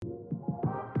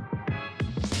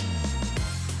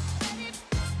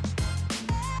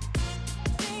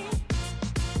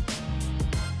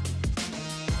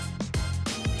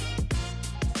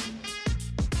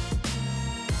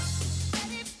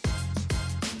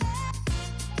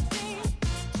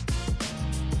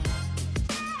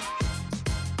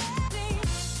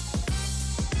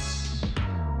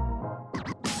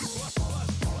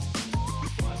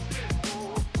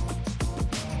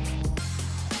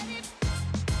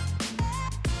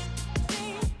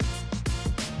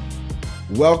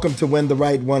Welcome to When the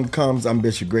Right One Comes. I'm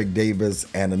Bishop Greg Davis,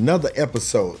 and another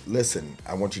episode. Listen,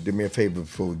 I want you to do me a favor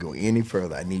before we go any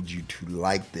further. I need you to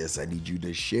like this. I need you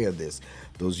to share this.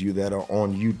 Those of you that are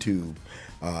on YouTube,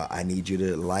 I need you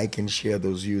to like and share.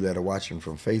 Those of you that are watching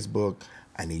from Facebook,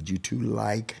 I need you to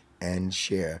like and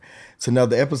share. It's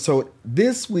another episode.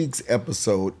 This week's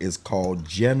episode is called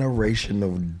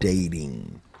Generational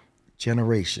Dating.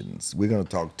 Generations. We're going to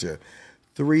talk to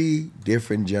 3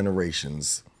 different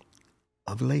generations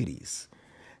of ladies,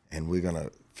 and we're gonna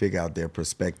figure out their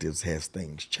perspectives. Has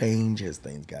things changed? Has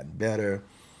things gotten better?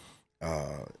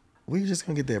 We're just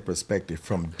gonna get their perspective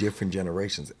from different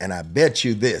generations, and I bet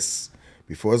you this,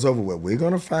 before it's over with, we're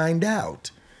gonna find out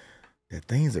that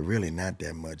things are really not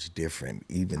that much different,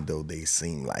 even though they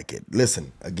seem like it.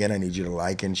 Listen, again, I need you to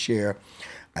like and share.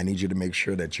 I need you to make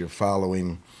sure that you're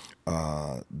following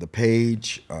the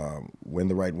page, When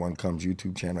the Right One Comes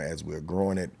YouTube channel, as we're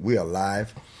growing it. We are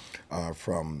live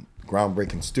from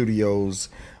Groundbreaking Studios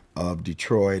of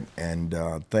Detroit, and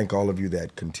thank all of you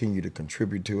that continue to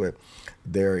contribute to it.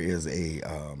 There is a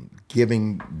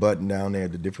giving button down there,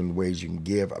 the different ways you can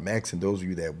give. I'm asking those of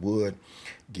you that would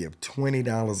give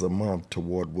 $20 a month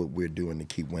toward what we're doing to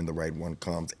keep When the Right One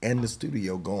Comes and the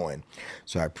studio going.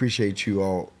 So I appreciate you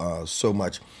all so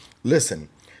much. Listen,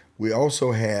 we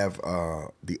also have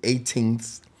the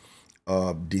 18th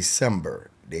of December.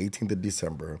 The 18th of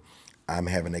December, I'm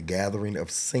having a gathering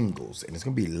of singles, and it's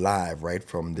going to be live right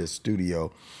from this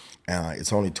studio.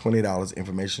 It's only $20.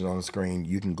 Information on the screen.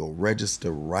 You can go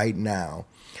register right now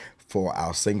for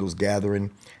our singles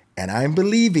gathering. And I'm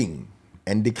believing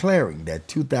and declaring that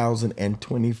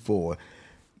 2024,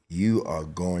 you are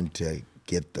going to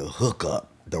get the hookup.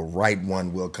 The right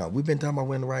one will come. We've been talking about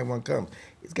when the right one comes.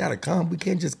 It's got to come. We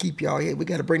can't just keep y'all here. We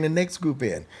got to bring the next group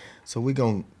in. So we're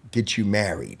going to get you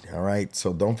married, all right?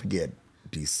 So don't forget,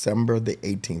 December the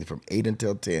 18th from 8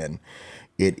 until 10,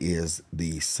 it is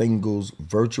the singles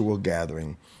virtual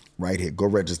gathering right here. Go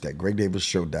register at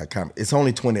gregdavisshow.com. It's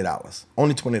only $20.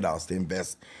 Only $20 to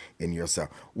invest in yourself.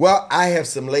 Well, I have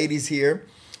some ladies here.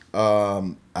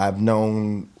 I've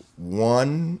known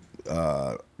one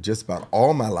just about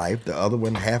all my life, the other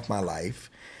one half my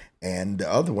life, and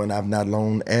the other one I've not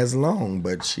known as long,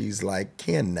 but she's like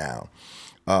kin now.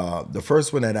 The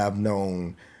first one that I've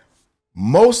known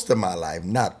most of my life,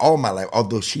 not all my life,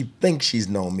 although she thinks she's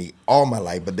known me all my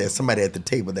life, but there's somebody at the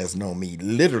table that's known me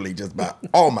literally just about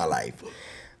all my life.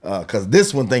 Because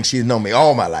this one thinks she's known me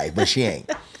all my life, but she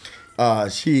ain't.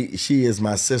 She is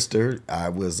my sister. I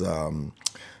was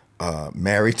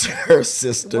married to her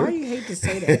sister. Why do you hate to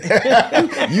say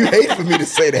that? You hate for me to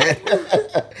say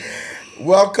that.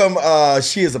 Welcome.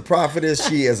 She is a prophetess.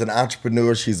 She is an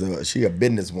entrepreneur. She a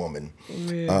businesswoman.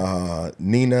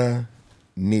 Nina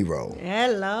Nero.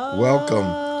 Hello. Welcome.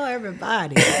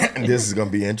 Everybody. This is going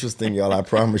to be interesting, y'all. I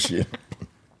promise you.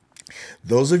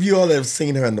 Those of you all that have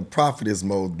seen her in the prophetess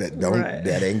mode,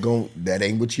 that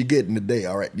ain't what you getting today.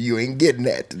 All right, you ain't getting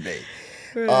that today.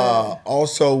 Right.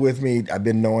 Also with me, I've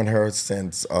been knowing her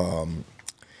since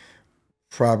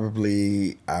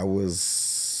probably I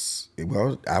was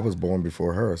born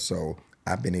before her, so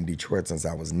I've been in Detroit since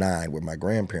I was 9 with my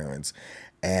grandparents,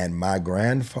 and my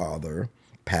grandfather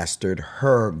pastored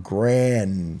her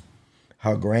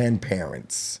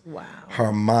grandparents, wow,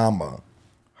 her mama,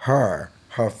 her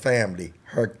family,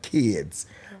 her kids,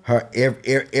 her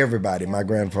everybody. My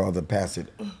grandfather pastored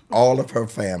all of her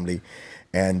family,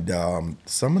 and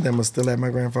some of them are still at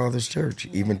my grandfather's church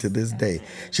even to this day.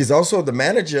 She's also the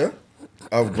manager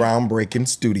of Groundbreaking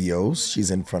Studios.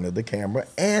 She's in front of the camera,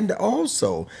 and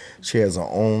also she has her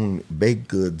own baked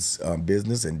goods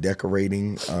business and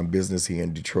decorating business here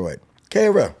in Detroit.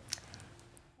 Kara.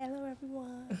 Hello,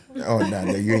 everyone. Oh,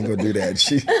 no, you ain't gonna do that.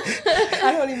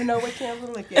 I don't even know what camera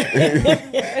to look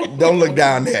at. Don't look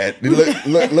down there.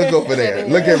 Look over there.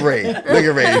 Look at Ray.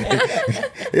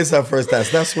 It's her first time.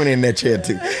 Stop swinging in that chair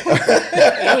too.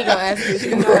 And he gonna ask me,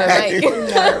 she's right.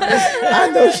 I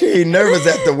know she ain't nervous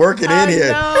after working in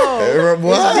here.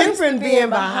 What? It's different being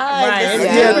behind.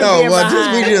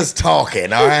 Right. We just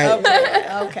talking, all right?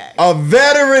 Okay. A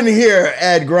veteran here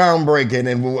at Groundbreaking,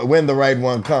 and when the right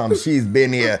one comes, she's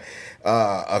been here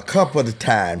a couple of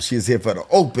times. She's here for the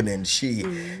opening. She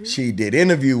did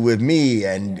interview with me,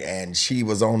 and she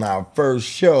was on our first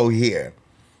show here,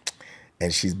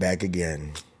 and she's back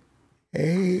again.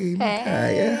 Hey,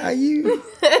 Micaiah, how you?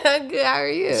 Good, how are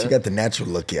you? She got the natural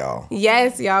look, y'all.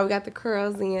 Yes, y'all, we got the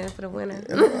curls in for the winter.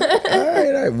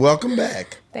 All right. Welcome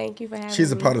back. Thank you for having me.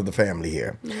 She's a part of the family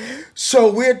here. So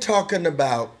we're talking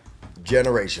about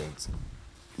generations.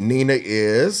 Nina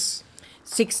is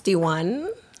 61.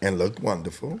 and looked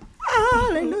wonderful.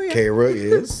 Hallelujah. Kara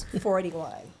is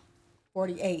 41.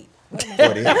 48.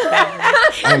 48.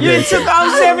 I'm You gonna took say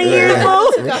off 7 years, boo.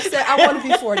 I want to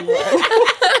be 41.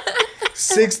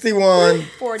 61,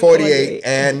 48. 48,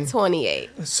 and 28.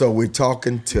 so we're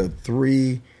talking to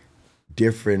 3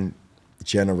 different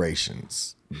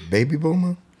generations. Baby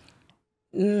boomer?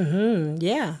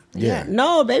 Yeah. Yeah.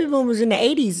 No, baby boom was in the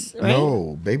 80s, right?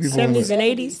 No, baby boomer. 70s and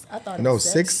 80s. I thought No, it was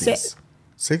 60s.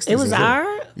 60s. It was is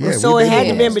our? Yeah, so we it had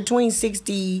baby to been boomers. between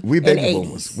 60 We and baby 80s.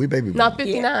 boomers. We baby No, boomers.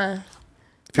 59.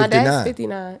 59. My dad's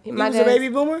 59. He My was a dad's, baby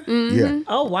boomer? Yeah.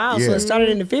 Oh, wow. So Yeah. it started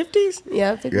in the 50s?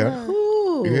 Yeah, 59. Yeah.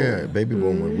 Ooh. Yeah, baby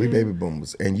boomer. We baby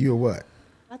boomers. And you're what?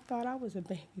 I thought I was a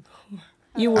baby boomer.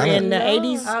 You were in the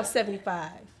 80s? I'm 75.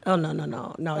 Oh, no.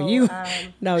 You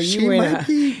She were in might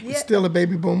be still a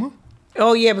baby boomer.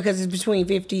 Oh, yeah, because it's between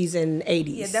 50s and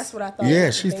 80s. Yeah, that's what I thought. Yeah,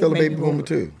 was she's still a baby baby boomer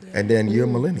too. And then you're a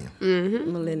millennium.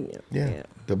 millennial. Yeah.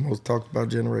 The most talked about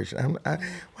generation.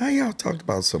 Why y'all talked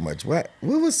about so much? What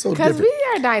was so Because different?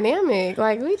 we are dynamic.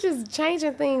 Like, we just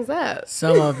changing things up.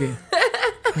 Some of you.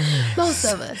 Most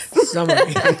of us. Some of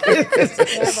you.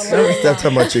 Stop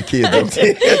talking about your kids.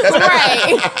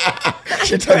 Right.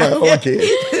 She talking about her own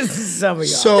kids. Some of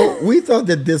y'all. So we thought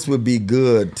that this would be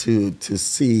good to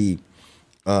see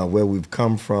where we've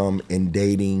come from in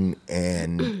dating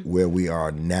and where we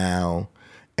are now,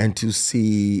 and to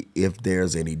see if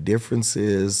there's any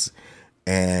differences,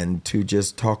 and to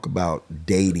just talk about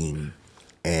dating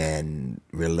and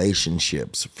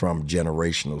relationships from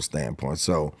generational standpoint.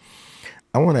 So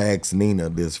I want to ask Nina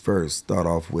this first. Start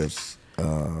off with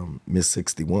Miss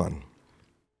 61.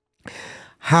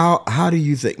 How do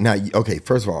you think now? Okay,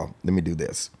 first of all, let me do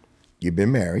this. You've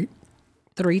been married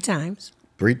 3 times.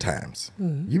 3 times.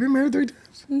 You've been married 3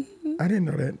 times. I didn't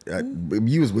know that.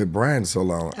 You was with Brian so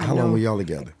long. How long were y'all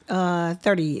together?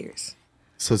 30 years.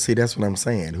 So see, that's what I'm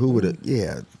saying. Who would have?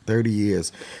 Yeah, 30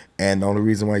 years. And the only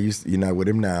reason why you're not with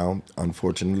him now,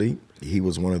 unfortunately, he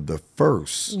was one of the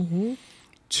first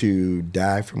to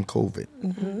die from COVID.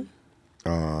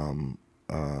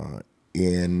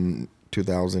 In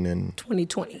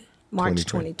 2020. March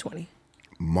 2020. 2020.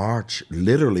 March,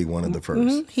 literally one of the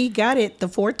first. He got it the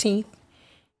 14th.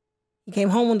 He came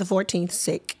home on the 14th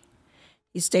sick.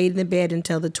 He stayed in the bed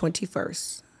until the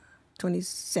 21st,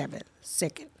 27th,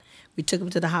 2nd. We took him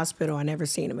to the hospital. I never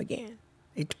seen him again.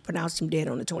 They pronounced him dead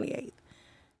on the 28th.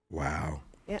 Wow.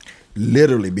 Yeah.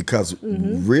 Literally, because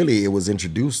really it was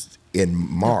introduced in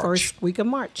March. First week of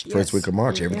March. First week of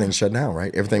March. Everything shut down,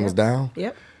 right? Everything was down.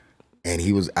 Yep. And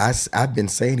he was, I've been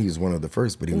saying he was one of the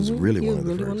first, but he was really one of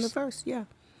the Really first. one of the first, yeah.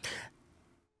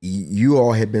 You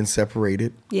all had been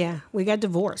separated. Yeah, we got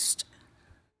divorced.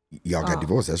 Y'all got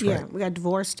divorced, that's Yeah, right. we got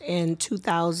divorced in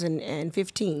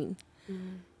 2015.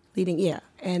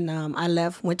 And I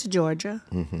left, went to Georgia,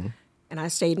 and I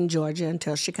stayed in Georgia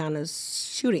until Shekinah's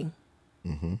shooting.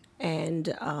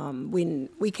 And when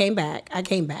we came back, I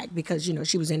came back because,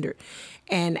 she was injured.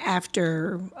 And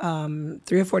after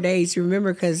 3 or 4 days, you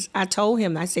remember, because I told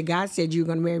him, I said, God said you were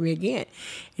going to marry me again.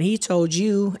 And he told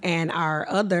you and our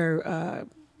other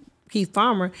Keith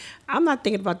Farmer, I'm not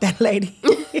thinking about that lady.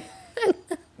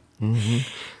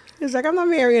 He's like, I'm not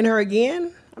marrying her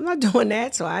again. I'm not doing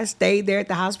that. So I stayed there at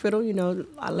the hospital.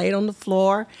 I laid on the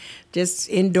floor, just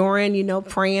enduring,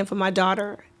 praying for my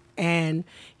daughter. And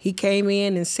he came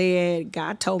in and said,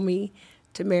 God told me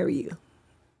to marry you.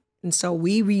 And so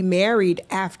we remarried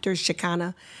after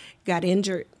Shekinah got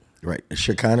injured. Right.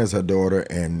 Shekinah's her daughter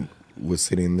and was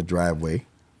sitting in the driveway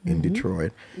in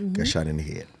Detroit, got shot in the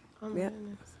head. Yeah.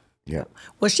 Yeah.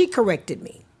 Well, she corrected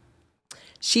me.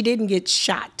 She didn't get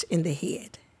shot in the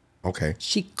head. Okay.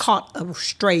 She caught a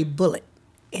stray bullet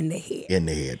in the head. In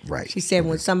the head, right. She said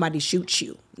when somebody shoots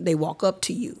you, they walk up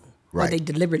to you. Right. Or they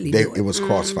deliberately do it. It was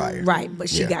crossfire. Right, but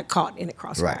she Yeah. got caught in a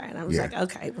crossfire. Right, And I was yeah. like,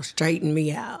 okay, well, straighten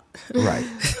me out. Right.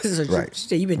 So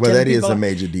Right. you've been Well, telling that is people- a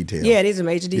major detail. Yeah, it is a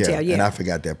major detail, yeah. And I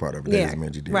forgot that part of it. That Yeah, is a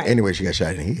major detail. right. Anyway, she got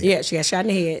shot in the head. Yeah, she got shot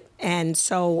in the head. And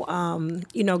so,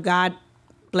 God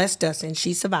blessed us and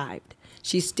she survived.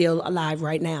 She's still alive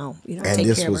right now. And take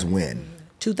this care of was her. when?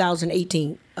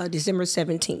 2018, December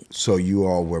 17th. So you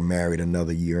all were married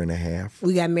another year and a half?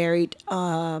 We got married.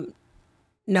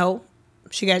 No,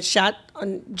 she got shot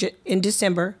in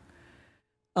December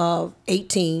of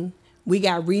 18. We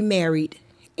got remarried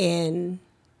in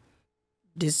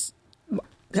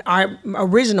our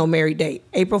original married date,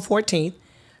 April 14th,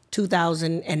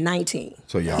 2019.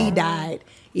 So y'all- He died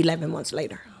 11 months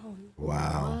later.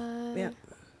 Wow. Yeah,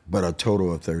 But a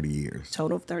total of 30 years.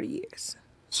 total of 30 years.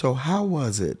 So how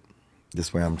was it,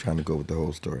 this way I'm trying to go with the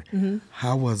whole story,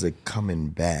 how was it coming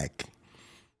back,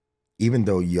 even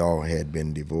though y'all had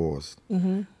been divorced,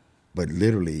 but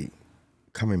literally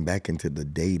coming back into the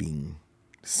dating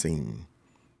scene?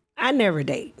 I never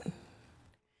date.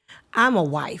 I'm a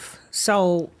wife.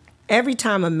 So every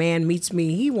time a man meets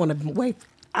me, he want to wife.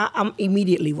 I'm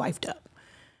immediately wifed up.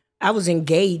 I was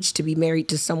engaged to be married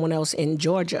to someone else in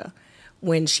Georgia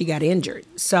when she got injured.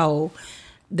 So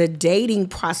the dating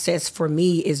process for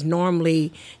me is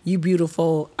normally, you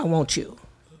beautiful, I want you.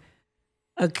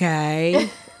 Okay.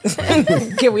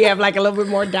 Can we have like a little bit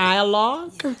more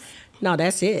dialogue? No,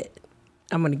 that's it.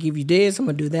 I'm going to give you this, I'm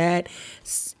going to do that.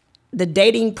 The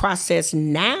dating process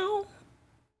now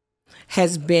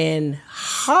has been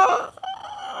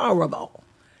horrible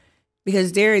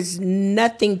because there is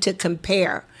nothing to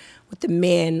compare with the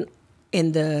men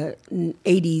in the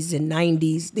 80s and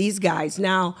 90s. These guys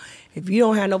now, if you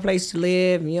don't have no place to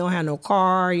live, you don't have no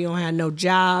car, you don't have no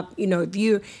job,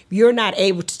 if you're not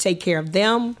able to take care of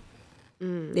them,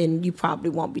 then you probably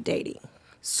won't be dating.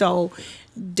 So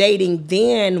dating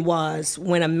then was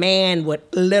when a man would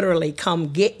literally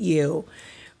come get you,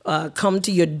 come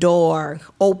to your door,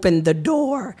 open the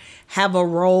door, have a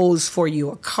rose for you,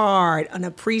 a card, an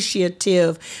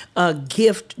appreciative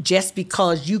gift just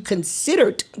because you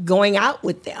considered going out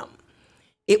with them.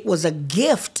 It was a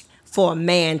gift for a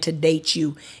man to date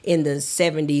you in the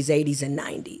 70s, 80s, and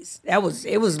 90s.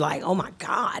 It was like, oh my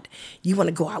God, you want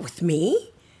to go out with me?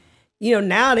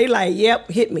 Now they like, yep,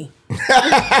 hit me.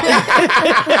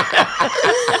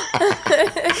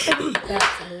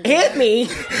 Hit me.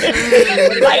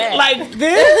 like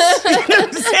this. You know what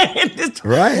I'm saying?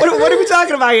 Right. What are we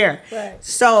talking about here? Right.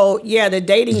 So, yeah, the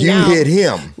dating You now. hit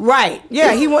him. Right.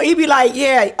 Yeah, he'd be like,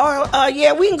 yeah,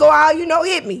 yeah, we can go out,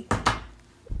 hit me.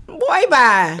 Boy,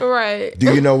 bye. Right.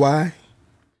 Do you know why?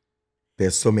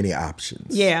 There's so many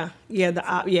options. Yeah.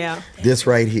 This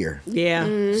right here. Yeah.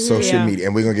 Social Yeah. media.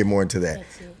 And we're going to get more into that.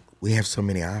 We have so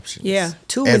many options. Yeah,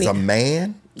 too As many. a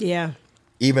man, Yeah.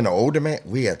 even an older man,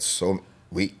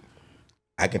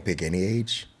 I can pick any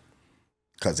age.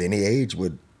 Because any age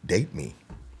would date me.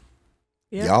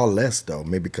 Yeah. Y'all less, though.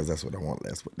 Maybe because that's what I want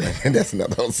less. But that's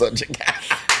another whole subject.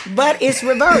 But it's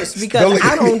reversed because Don't look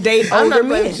I at don't me. date I'm older not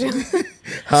men.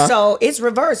 So it's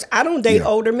reversed. I don't date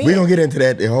older men. We're going to get into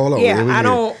that. Hold on. Yeah, We're I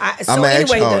gonna- don't. So I'ma ask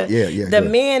anyway, y'all- the go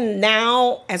ahead. men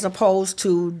now, as opposed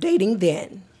to dating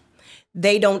then,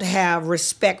 they don't have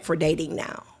respect for dating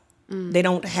now. They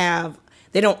don't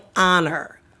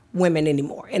honor women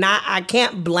anymore. And I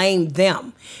can't blame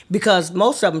them because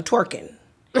most of them twerking.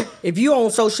 If you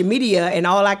on social media and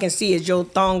all I can see is your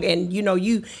thong and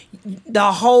the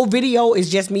whole video is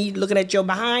just me looking at your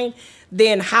behind,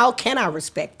 then how can I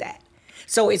respect that?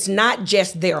 So it's not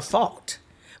just their fault.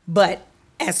 But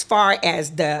as far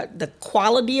as the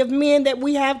quality of men that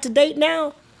we have to date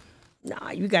now,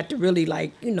 nah, you got to really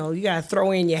you got to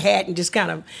throw in your hat and just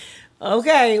kind of,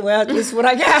 okay, well, this is what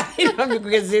I got,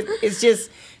 because it's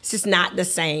just not the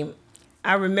same.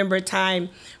 I remember a time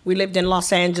we lived in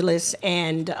Los Angeles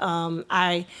and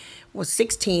I was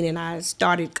 16 and I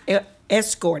started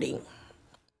escorting.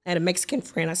 I had a Mexican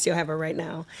friend, I still have her right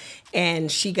now,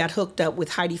 and she got hooked up with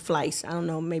Heidi Fleiss. I don't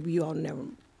know, maybe you all never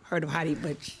heard of Heidi,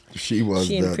 but She was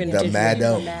she in the penitentiary.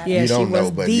 madam. Yeah, You don't she know,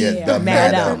 was but the yeah, the madam.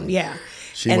 madam. Yeah.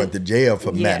 She And- went to jail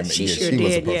for Yeah, madam. she Yeah, sure she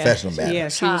was a did, yeah. professional madam. Yeah,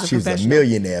 she was a She's a professional.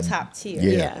 millionaire. Top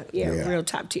tier. Yeah, real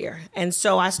top tier. And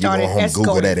so I You started go home and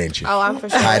Google escorting. that, ain't you? Oh, I'm for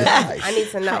sure. Heidi Fleiss. I need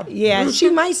to know. Yeah, she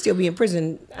might still be in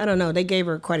prison. I don't know. They gave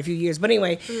her quite a few years. But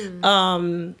anyway,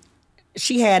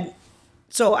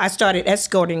 so I started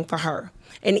escorting for her.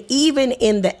 And even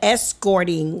in the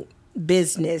escorting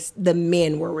business, the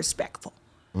men were respectful.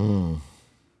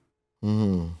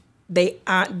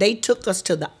 They took us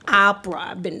to the opera.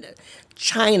 I've been to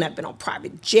China. I've been on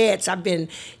private jets. I've been,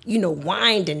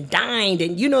 wined and dined.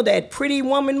 And that Pretty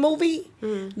Woman movie?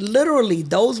 Literally,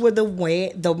 those were the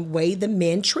way the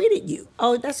men treated you.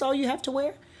 Oh, that's all you have to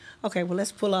wear? Okay, well,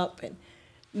 let's pull up. And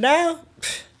now,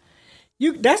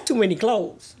 that's too many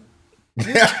clothes.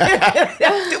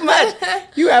 That's too much.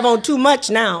 You have on too much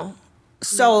now.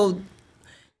 So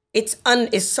it's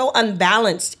so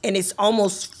unbalanced, and it's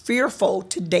almost fearful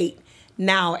to date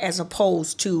now as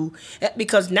opposed to,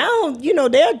 because now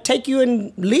they'll take you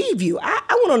and leave you. I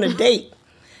went on a date.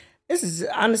 This is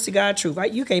honest to God truth.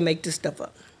 You can't make this stuff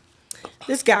up.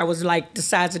 This guy was like the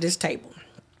size of this table.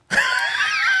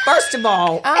 First of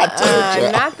all, Not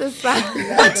the size.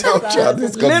 I told y'all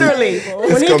this gonna literally,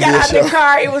 when he gonna got be a out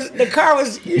show. the car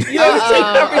was you know what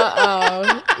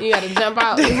I'm saying? Oh, you got to jump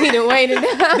out. You done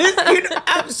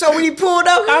waited So when he pulled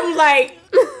up, I'm like,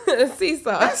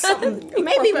 seesaw.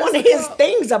 maybe one of his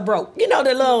things are broke. The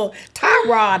little tie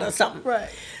rod or something. Right.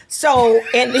 So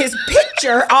in his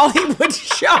picture, all he would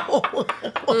show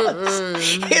was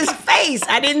his face.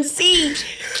 I didn't see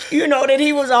that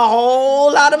he was a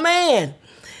whole lot of man.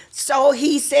 So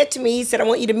he said to me, he said, I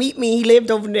want you to meet me. He lived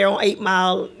over there on 8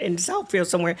 Mile in Southfield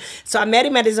somewhere. So I met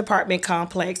him at his apartment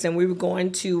complex, and we were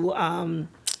going to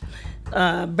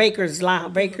Baker's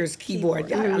Lounge, Baker's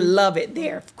Keyboard. I love it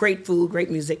there. Great food, great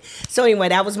music. So anyway,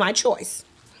 that was my choice.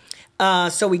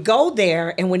 So we go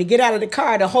there, and when you get out of the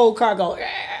car, the whole car goes,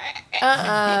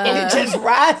 and it just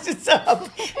rises up.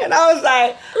 And I was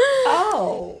like,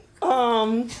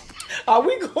 are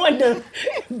we going to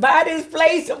buy this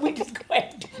place, or we just going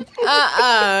to do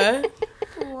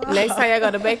Next time y'all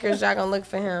go to Baker's, y'all gonna look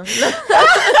for him.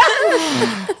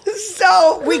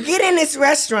 So we get in this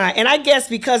restaurant, and I guess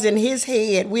because in his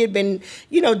head we had been,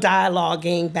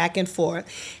 dialoguing back and forth,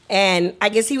 and I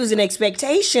guess he was in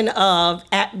expectation of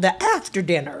at the after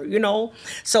dinner,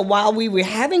 So while we were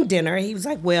having dinner, he was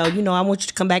like, "Well, I want you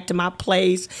to come back to my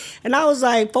place," and I was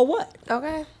like, "For what?"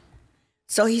 Okay.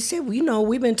 So he said, "Well,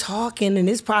 we've been talking, and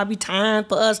it's probably time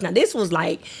for us." Now this was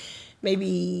like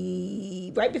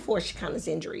maybe right before Shekinah's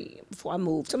injury, before I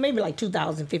moved. So maybe like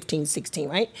 2015, 16,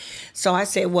 right? So I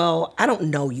said, well, I don't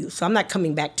know you, so I'm not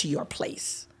coming back to your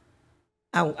place.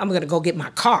 I'm going to go get my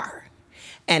car,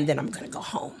 and then I'm going to go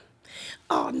home.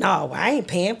 Oh, no, I ain't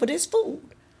paying for this food.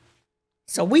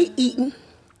 So we eating.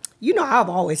 I've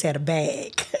always had a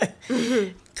bag.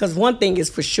 Because one thing is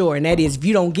for sure, and that is if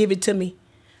you don't give it to me,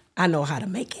 I know how to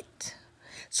make it.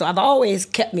 So I've always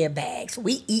kept me a bag. So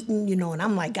we eating, and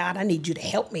I'm like, God, I need you to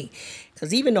help me.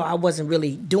 Because even though I wasn't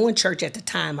really doing church at the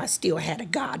time, I still had a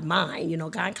God mind,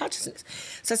 God consciousness.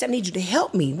 So I said, I need you to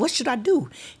help me. What should I do?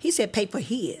 He said, pay for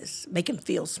his. Make him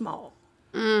feel small.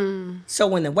 So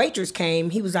when the waitress came,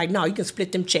 he was like, no, you can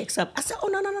split them checks up. I said, oh,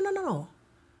 no. No,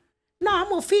 I'm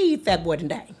going to feed Fat Boy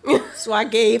today. So I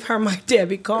gave her my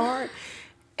debit card.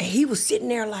 And he was sitting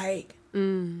there like,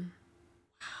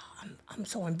 I'm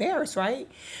so embarrassed, right?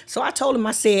 So I told him,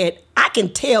 I said, I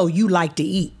can tell you like to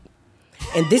eat.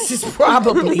 And this is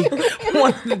probably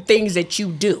one of the things that you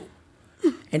do.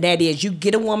 And that is you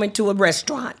get a woman to a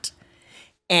restaurant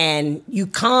and you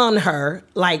con her,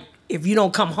 like if you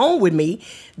don't come home with me,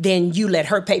 then you let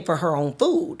her pay for her own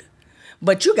food.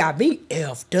 But you got me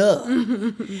effed up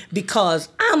because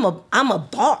I'm a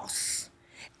boss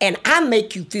and I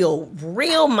make you feel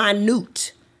real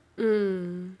minute.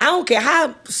 I don't care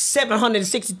how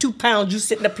 762 pounds you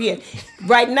sitting up here.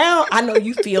 Right now, I know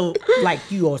you feel like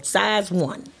you are size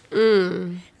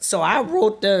 1. So I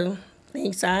wrote the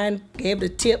thing, signed, gave the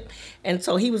tip. And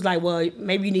so he was like, well,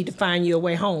 maybe you need to find your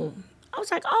way home. I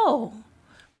was like, oh,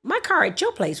 my car at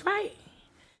your place, right?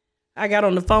 I got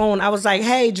on the phone. I was like,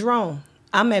 hey, Jerome,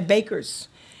 I'm at Baker's.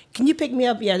 Can you pick me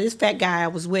up? Yeah, this fat guy I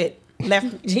was with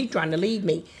left, he's trying to leave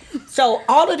me. So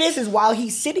all of this is while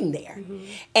he's sitting there.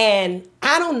 And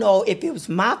I don't know if it was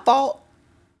my fault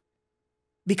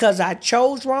because I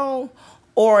chose wrong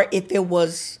or if it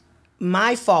was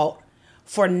my fault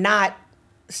for not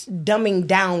dumbing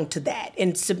down to that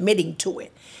and submitting to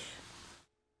it.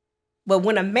 But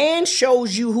when a man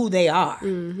shows you who they are,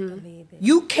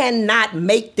 you cannot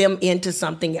make them into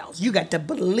something else. You got to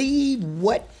believe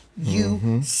what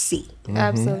you see.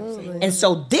 Absolutely. And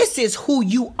so this is who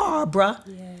you are, bruh.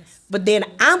 Yes. But then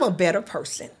I'm a better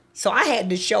person. So I had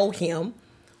to show him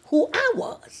who I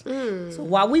was. So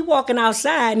while we walking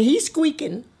outside and he's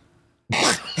squeaking,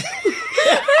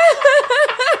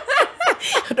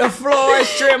 the floor is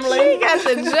trembling. He got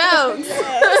the jokes.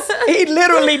 He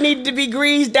literally needed to be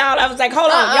greased out. I was like, hold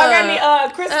on, y'all got any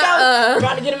Crisco?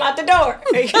 Trying to get him out the door.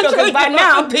 Because by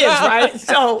now I'm pissed, right?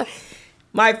 So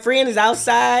my friend is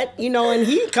outside, and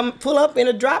he come pull up in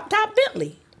a drop top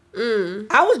Bentley.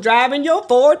 I was driving your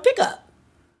Ford pickup.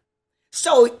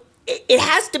 So it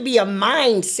has to be a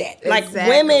mindset. Like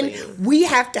women, we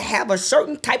have to have a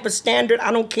certain type of standard.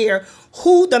 I don't care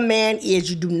who the man is.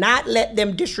 You do not let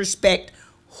them disrespect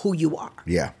who you are.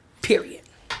 Yeah. Period.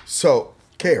 So,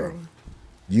 Kara,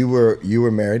 you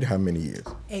were married how many years?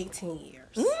 18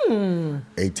 years.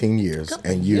 18 years.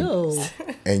 And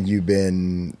you've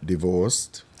been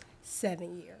divorced?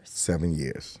 7 years. 7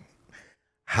 years.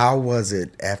 How was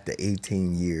it after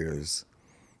 18 years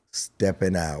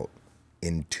stepping out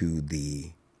into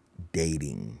the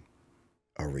dating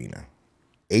arena?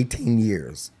 18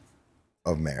 years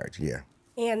of marriage, yeah.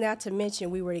 And not to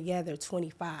mention, we were together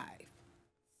 25.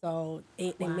 So,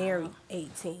 they married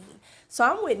 18. So,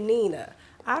 I'm with Nina.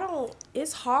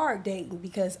 It's hard dating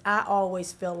because I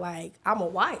always feel like I'm a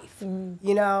wife,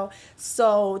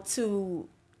 So, to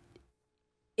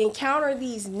encounter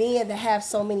these men that have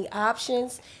so many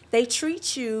options, they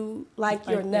treat you like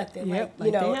you're nothing. Yep,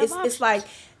 It's like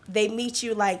they meet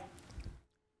you like,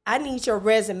 I need your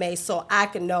resume so I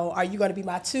can know, are you going to be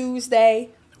my Tuesday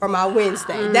or my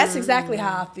Wednesday. That's exactly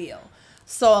how I feel.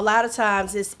 So a lot of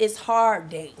times it's hard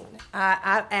dating.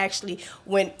 I actually,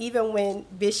 when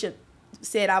Bishop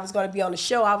said I was going to be on the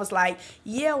show, I was like,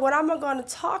 yeah, what am I going to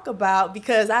talk about?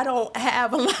 Because I don't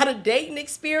have a lot of dating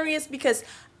experience, because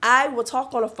I will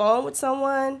talk on the phone with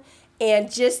someone,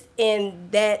 and just in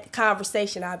that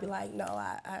conversation, I'll be like, no,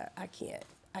 I can't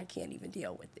even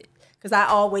deal with it. Because I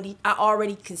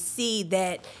already can see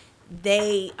that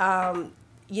they,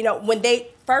 when they,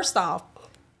 first off,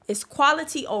 it's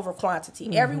quality over quantity.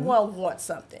 Mm-hmm. Everyone wants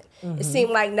something. Mm-hmm. It seems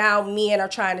like now men are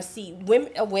trying to see,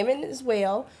 women as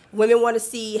well. Women want to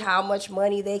see how much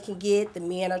money they can get. The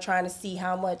men are trying to see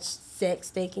how much sex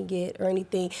they can get or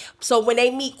anything. So when they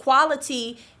meet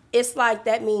quality, it's like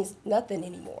that means nothing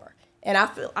anymore. And I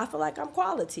feel like I'm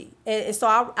quality. And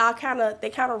so they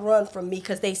kind of run from me,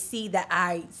 because they see that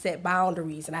I set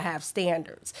boundaries and I have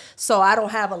standards. So I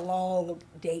don't have a long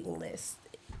dating list.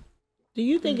 Do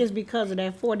you think it's because of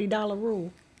that $40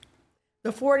 rule?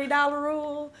 The $40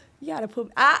 rule? You got to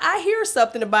put... I hear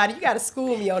something about it. You got to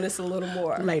school me on this a little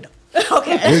more. Later.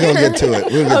 Okay. We're going to get to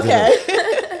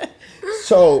it.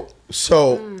 So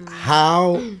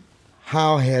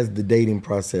how has the dating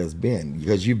process been?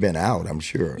 Because you've been out, I'm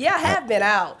sure. Yeah, I have been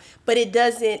out, but it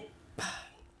doesn't...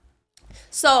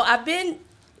 So I've been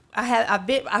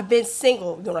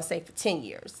single, you want to say, for 10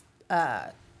 years.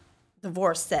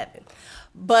 Divorced 7.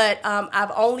 But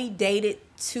I've only dated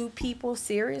 2 people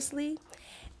seriously.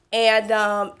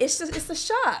 And it's a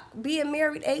shock being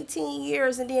married 18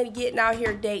 years and then getting out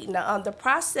here dating. The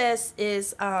process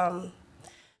is, oh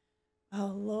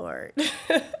Lord,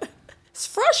 it's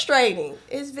frustrating.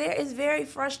 It's very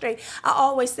frustrating. I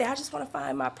always say I just want to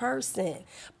find my person,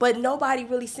 but nobody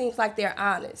really seems like they're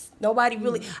honest. Nobody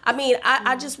really. I mean,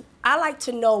 I like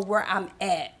to know where I'm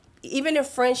at. Even in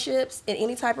friendships, in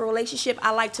any type of relationship, I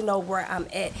like to know where I'm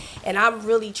at. And I'm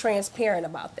really transparent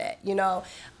about that,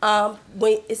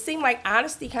 When it seemed like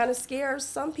honesty kind of scares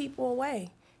some people away,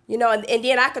 and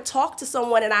then I could talk to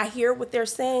someone and I hear what they're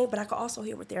saying, but I could also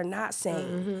hear what they're not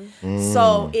saying. Mm-hmm.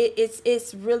 So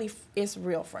it's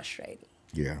real frustrating.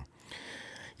 Yeah.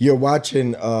 You're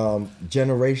watching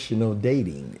generational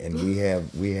dating, and we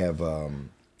have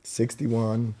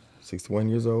 61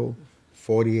 years old,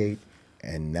 48,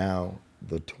 and now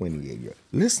the 28-year.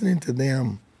 Listening to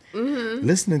them,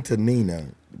 listening to Nina,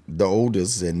 the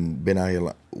oldest, and been out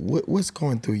here, what's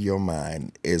going through your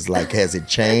mind? Is like, has it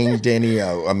changed any?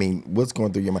 What's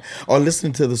going through your mind? Or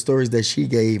listening to the stories that she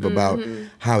gave about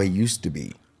how it used to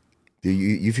be. Do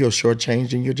you feel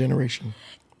shortchanged in your generation?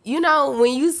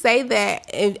 When you say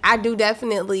that, I do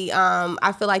definitely,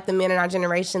 I feel like the men in our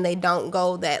generation, they don't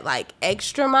go that, like,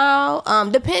 extra mile.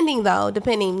 Depending,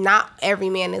 not every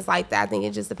man is like that. I think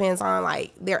it just depends on,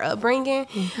 like, their upbringing.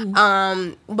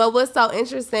 Mm-hmm. But what's so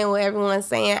interesting, what everyone's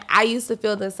saying, I used to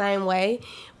feel the same way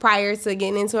prior to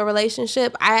getting into a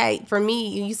relationship. For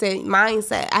me, you said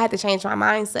mindset. I had to change my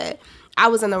mindset. I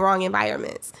was in the wrong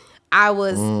environments. I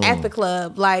was at the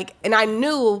club, and I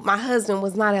knew my husband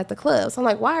was not at the club. So I'm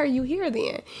like, why are you here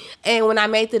then? And when I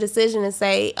made the decision to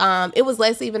say, it was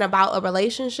less even about a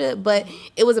relationship, but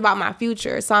it was about my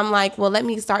future. So I'm like, well, let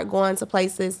me start going to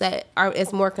places that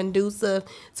is more conducive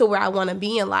to where I want to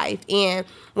be in life. And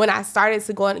when I started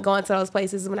to go into those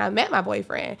places, when I met my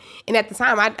boyfriend, and at the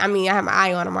time, I had my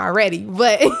eye on him already,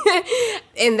 but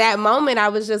in that moment, I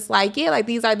was just like, yeah, like,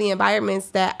 these are the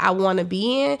environments that I want to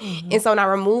be in. Mm-hmm. And so when I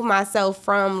removed myself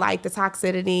from, like, the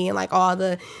toxicity and, like, all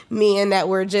the men that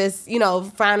were just,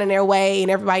 finding their way and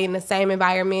everybody in the same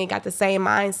environment, got the same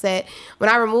mindset. When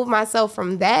I removed myself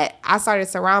from that, I started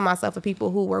to surround myself with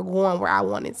people who were going where I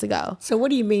wanted to go. So what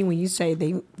do you mean when you say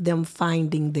them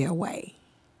finding their way?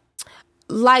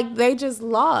 Like, they just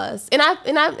lost. And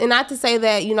not to say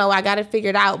that, I got it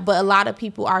figured out, but a lot of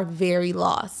people are very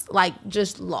lost, like,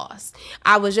 just lost.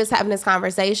 I was just having this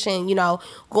conversation,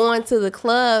 going to the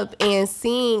club and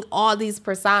seeing all these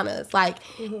personas. Like,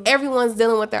 everyone's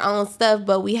dealing with their own stuff,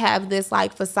 but we have this,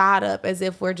 like, facade up as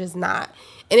if we're just not.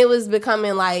 And it was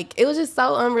becoming, like, it was just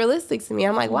so unrealistic to me.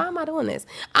 I'm like, why am I doing this?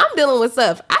 I'm dealing with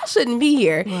stuff. I shouldn't be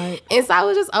here. Right. And so I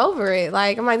was just over it.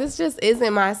 Like, I'm like, this just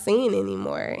isn't my scene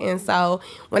anymore. And so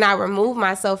when I removed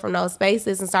myself from those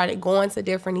spaces and started going to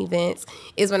different events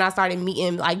is when I started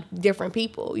meeting, like, different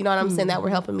people, you know what I'm saying, that were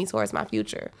helping me towards my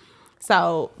future.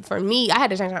 So for me, I had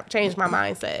to change my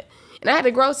mindset. And I had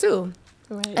to grow, too.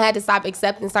 Right. I had to stop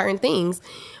accepting certain things.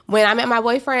 When I met my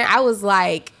boyfriend, I was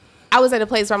like, I was at a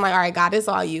place where I'm like, all right, God, it's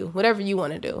all you. Whatever you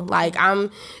want to do. Like, I'm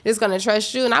just going to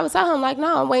trust you. And I would tell him, like,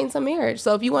 no, I'm waiting till marriage.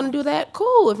 So if you want to do that,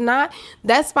 cool. If not,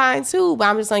 that's fine too. But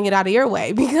I'm just going to get out of your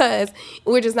way because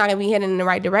we're just not going to be heading in the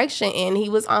right direction. And he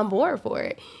was on board for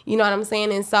it. You know what I'm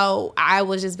saying? And so I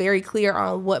was just very clear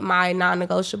on what my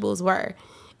non-negotiables were.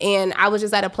 And I was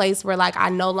just at a place where, like, I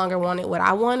no longer wanted what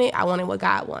I wanted. I wanted what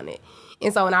God wanted.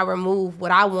 And so when I removed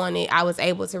what I wanted, I was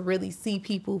able to really see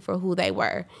people for who they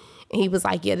were. And he was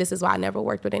like, yeah, this is why I never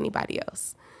worked with anybody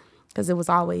else. Because it was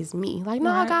always me. Like,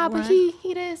 no, God, but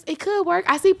he does. It could work.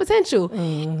 I see potential.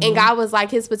 Mm-hmm. And God was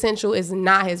like, his potential is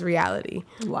not his reality.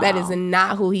 Wow. That is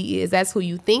not who he is. That's who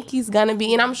you think he's going to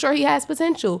be. And I'm sure he has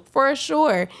potential, for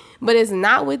sure. But it's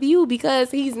not with you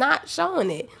because he's not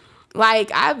showing it.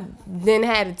 Like, I've then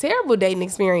had terrible dating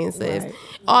experiences,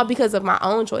 all because of my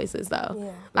own choices, though.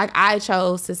 Yeah. Like, I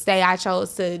chose to stay. I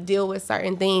chose to deal with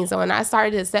certain things. So when I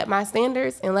started to set my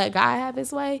standards and let God have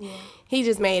his way, he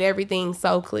just made everything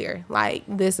so clear. Like,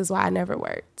 this is why I never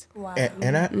worked. Wow.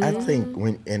 And I think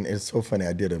and it's so funny,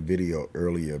 I did a video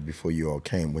earlier before you all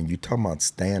came. When you talk about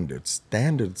standards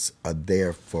are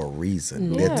there for a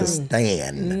reason. They're to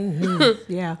stand.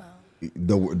 Mm-hmm. Yeah.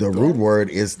 The root word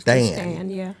is stand.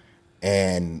 Stand, yeah.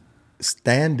 And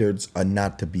standards are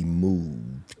not to be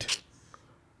moved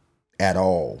at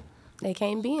all. They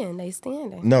can't be in. They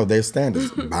standing. No, they're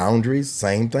standards. Boundaries,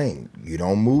 same thing. You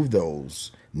don't move those.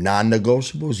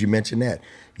 Non-negotiables, you mentioned that.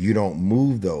 You don't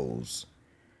move those.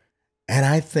 And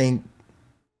I think,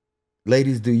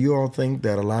 ladies, do you all think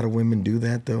that a lot of women do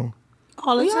that, though?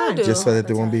 All the time. Just so that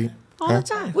they won't be? All the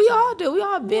time. We all do. We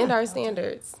all bend our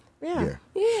standards. Yeah.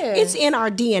 It's in our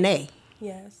DNA.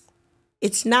 Yes.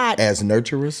 It's not as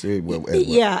nurturers.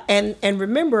 Yeah, and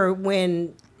remember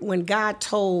when God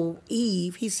told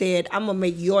Eve, he said, "I'm gonna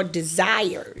make your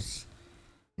desires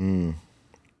to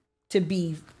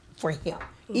be for him,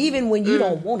 even when you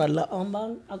don't want to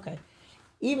love." Okay,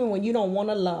 even when you don't want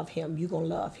to love him, you're gonna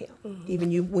love him.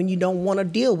 Even when you don't want to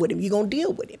deal with him, you're gonna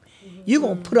deal with him. You're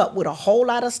gonna put up with a whole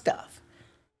lot of stuff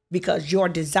because your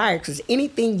desire. Because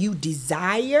anything you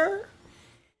desire,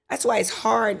 that's why it's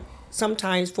hard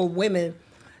sometimes for women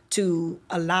to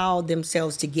allow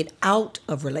themselves to get out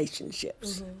of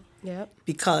relationships. Yep.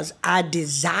 Because I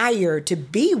desire to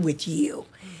be with you.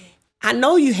 I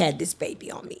know you had this baby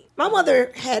on me. My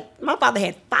father had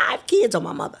 5 kids on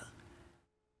my mother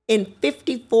in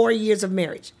 54 years of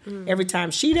marriage. Every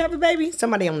time she'd have a baby,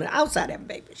 somebody on the outside have a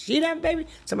baby. She'd have a baby,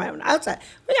 somebody on the outside.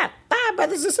 We got 5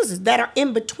 brothers and sisters that are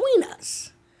in between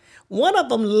us. One of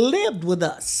them lived with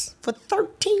us for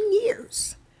 13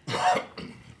 years.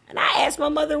 And I asked my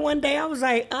mother one day, I was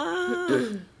like,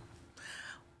 why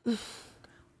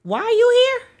are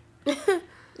you here?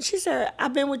 She said,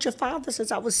 I've been with your father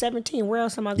since I was 17. Where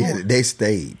else am I going? Yeah, they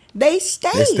stayed. They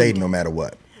stayed. They stayed no matter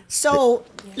what. So,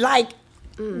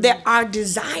 there are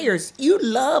desires. You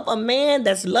love a man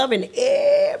that's loving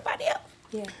everybody else.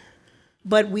 Yeah.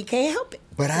 But we can't help it.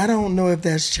 But I don't know if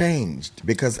that's changed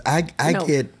because I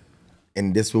get,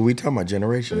 and this is what we talking about,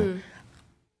 generational.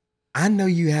 I know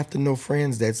you have to know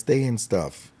friends that stay in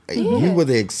stuff. You were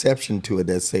the exception to it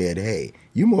that said, hey,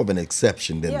 you're more of an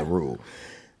exception than the rule.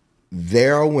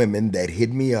 There are women that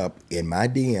hit me up in my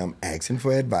DM asking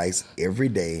for advice every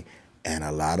day, and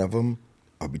a lot of them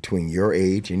are between your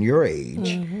age and your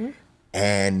age,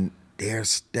 and they're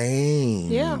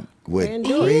staying with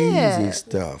crazy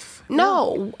stuff.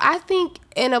 No, I think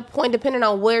in a point, depending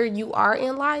on where you are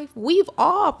in life, we've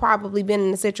all probably been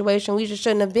in a situation we just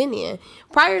shouldn't have been in.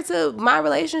 Prior to my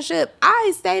relationship,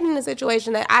 I stayed in a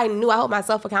situation that I knew I held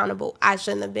myself accountable I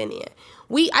shouldn't have been in.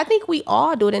 I think we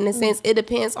all do it in a sense. It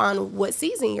depends on what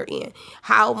season you're in.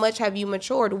 How much have you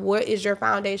matured? What is your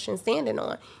foundation standing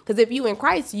on? Because if you in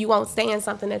Christ, you won't stay in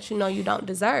something that you know you don't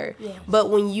deserve. Yeah.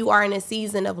 But when you are in a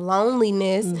season of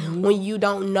loneliness, when you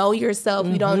don't know yourself,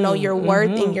 you don't know your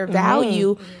worth and your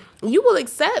value, you will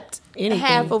accept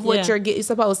half of what you're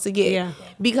supposed to get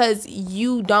because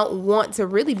you don't want to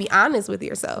really be honest with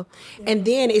yourself. And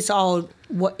then it's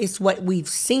what we've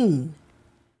seen.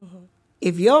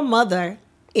 If your mother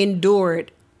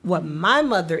endured what my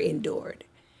mother endured,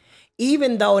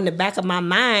 even though in the back of my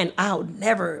mind, I'll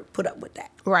never put up with that.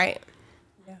 Right.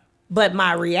 Yeah. But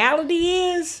my reality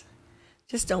is,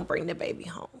 just don't bring the baby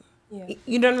home. Yeah.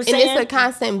 You know what I'm saying? And it's a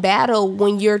constant battle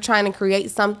when you're trying to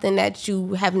create something that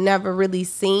you have never really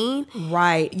seen.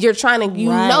 Right. You're trying to,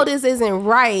 know this isn't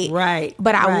right. Right.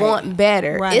 But I want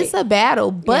better. Right. It's a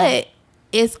battle, but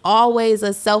it's always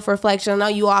a self-reflection. I know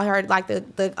you all heard like the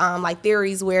like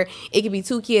theories where it could be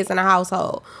 2 kids in a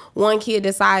household. One kid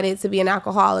decided to be an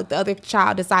alcoholic. The other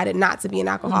child decided not to be an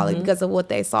alcoholic because of what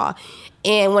they saw.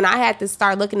 And when I had to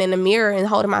start looking in the mirror and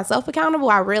holding myself accountable,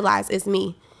 I realized it's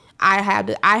me. I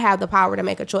have the power to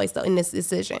make a choice though in this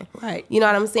decision. Right. You know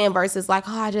what I'm saying? Versus like,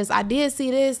 I did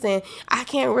see this and I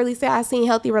can't really say I seen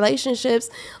healthy relationships.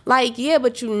 Like, yeah,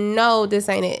 but you know this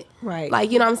ain't it. Right.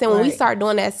 Like, you know what I'm saying? When we Right. start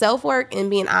doing that self-work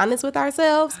and being honest with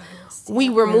ourselves, we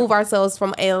remove ourselves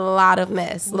from a lot of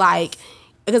mess. Like,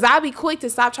 because I'll be quick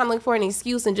to stop trying to look for an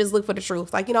excuse and just look for the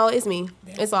truth. Like, you know, it's me.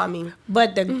 It's all me.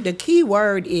 But the key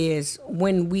word is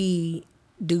when we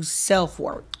do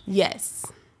self-work. Yes.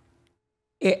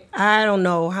 I don't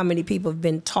know how many people have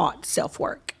been taught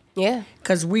self-work. Yeah.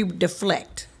 Because we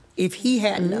deflect. If he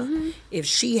hadn't, if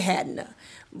she hadn't.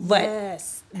 But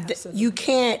Yes, absolutely. you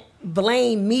can't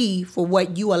blame me for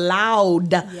what you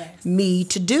allowed Yes. me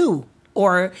to do.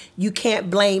 Or you can't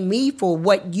blame me for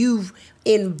what you've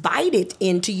invited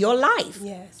into your life.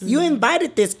 Yes. You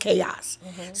invited this chaos.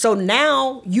 So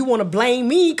now you want to blame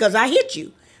me because I hit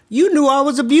you. You knew I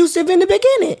was abusive in the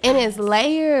beginning. And it's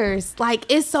layers. Like,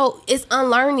 it's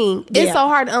unlearning. It's Yeah. so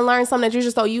hard to unlearn something that you're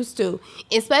just so used to.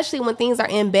 Especially when things are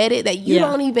embedded that you Yeah.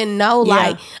 don't even know. Yeah.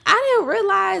 Like, I didn't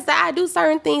realize that I do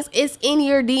certain things. It's in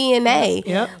your DNA.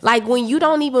 Yep. Like, when you're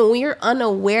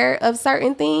unaware of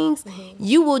certain things,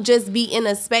 you will just be in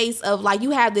a space of, like,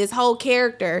 you have this whole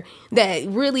character that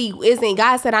really isn't.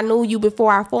 God said, I knew you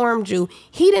before I formed you.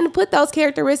 He didn't put those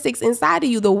characteristics inside of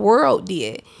you. The world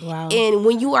did. Wow. And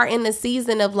when you are in the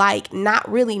season of like not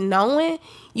really knowing,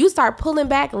 you start pulling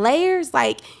back layers.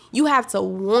 Like, you have to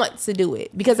want to do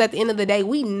it, because at the end of the day,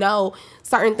 we know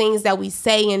certain things that we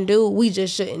say and do we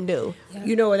just shouldn't do.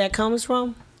 You know where that comes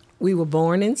from? We were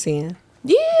born in sin.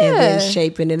 Yeah. And then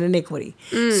shaping in iniquity.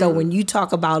 So when you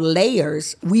talk about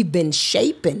layers, we've been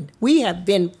shapen. We have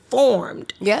been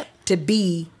formed Yep. to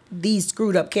be these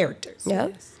screwed up characters.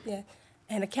 Yep. Yeah.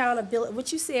 And accountability.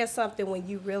 What you said something when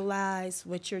you realize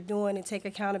what you're doing and take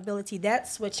accountability,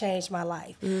 that's what changed my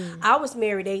life. I was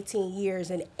married 18 years,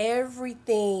 and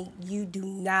everything you do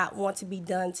not want to be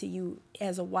done to you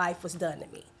as a wife was done to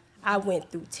me. I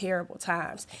went through terrible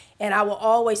times. And I will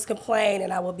always complain,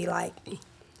 and I will be like,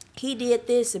 he did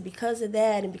this, and because of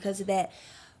that, and because of that.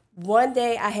 One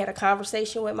day I had a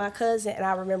conversation with my cousin, and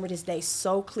I remember this day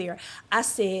so clear. I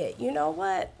said, you know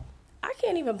what? I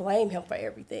can't even blame him for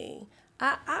everything.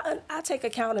 I take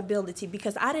accountability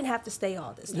because I didn't have to stay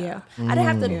all this time. Yeah. I didn't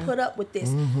have to put up with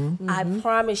this. I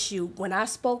promise you, when I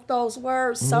spoke those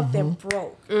words, something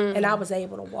broke, and I was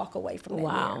able to walk away from that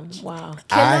marriage. Wow.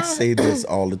 I say this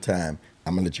all the time.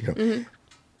 I'm gonna let you go.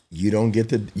 You don't get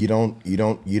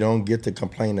to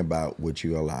complain about what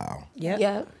you allow. Yep.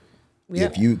 Yep.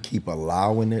 Yep. If you keep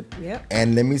allowing it, Yep.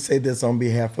 and let me say this on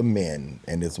behalf of men,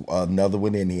 and there's another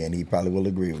one in here, and he probably will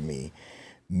agree with me.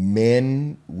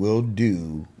 Men will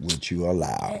do what you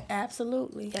allow.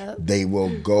 Absolutely. Yep. They will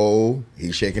go,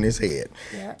 he's shaking his head.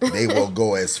 Yeah. They will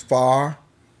go as far.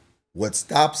 What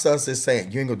stops us is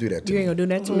saying, you ain't gonna do that to You me. ain't gonna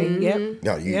do that to me. Yep.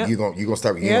 No, you Yep. you gonna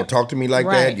stop. You Yep. ain't gonna talk to me like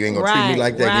that. Right, You ain't gonna treat me right,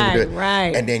 like that. You ain't gonna do it.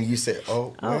 right. And then you say,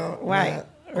 "Oh, well, right,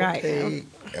 nah, right. Okay.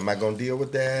 Am I gonna deal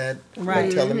with that? Right.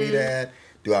 You're telling me that?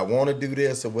 Do I want to do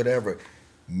this or whatever?"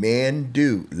 Men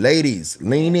do. Ladies,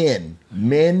 lean in.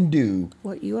 Men do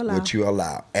What you allow. what you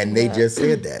allow, and they just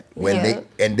said that when Yeah.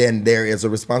 and then there is a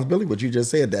responsibility. What you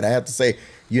just said that I have to say,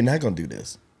 you're not gonna do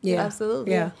this. Yeah,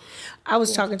 Absolutely. Yeah, I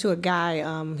was talking to a guy.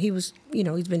 He was,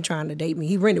 he's been trying to date me.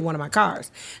 He rented one of my cars,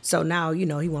 so now he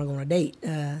want to go on a date.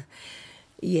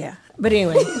 Yeah, but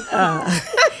anyway,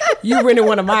 you rented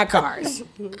one of my cars,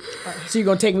 so you're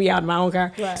gonna take me out in my own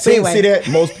car. Right. See that?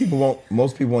 Most people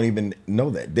won't even know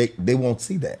that. They won't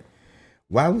see that.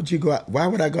 Why would you go out? Why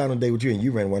would I go out on a date with you and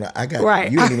you rent one? I got Right.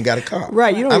 You ain't even got a car.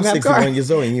 Right, you don't I'm even have a 61 car.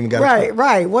 years old and you even got a Right, car.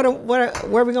 right. Where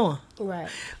are we going? Right.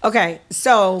 Okay,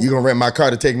 so You gonna rent my car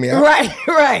to take me out?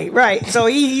 Right. So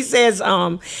he says,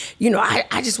 I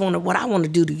just want to what I want to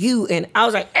do to you, and I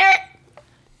was like,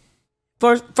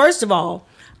 First of all,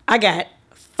 I got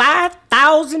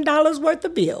 $5,000 worth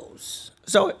of bills.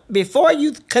 So before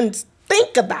you can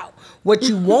think about what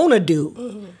you want to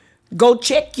do, go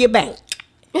check your bank.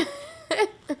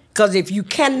 Because if you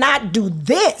cannot do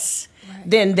this,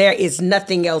 then there is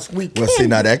nothing else we can Well, see, do.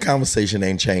 now that conversation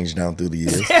ain't changed down through the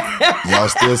years. Y'all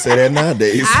still say that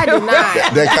nowadays. I do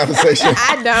not. That conversation.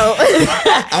 I don't.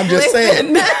 I'm just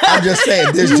saying.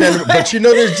 But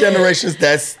there's generations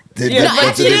that's. Yeah, that's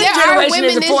actually, it. this generation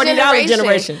is a $40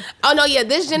 generation. Oh no, yeah,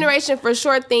 this generation for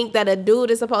sure think that a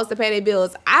dude is supposed to pay their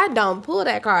bills. I don't pull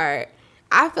that card.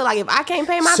 I feel like if I can't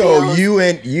pay my So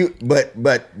bills,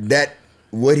 but that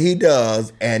what he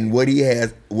does and what he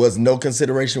has was no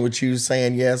consideration with you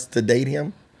saying yes to date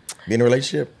him, be in a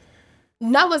relationship?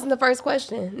 No, that wasn't the first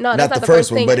question. No, Not that's not the the first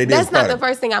first one, thing. but it is That's not part the of it.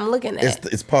 first thing I'm looking at.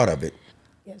 It's part of it.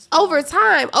 Over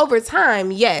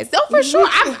time, yes. Oh, for sure.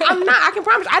 I'm not. I can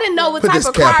promise. I didn't know what Put type this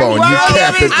of cap car on. he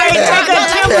You was.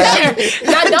 cap it.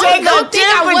 Now, don't think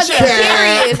I wasn't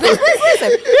temperature. curious.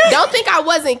 Listen. Don't think I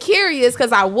wasn't curious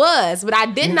because I was, but I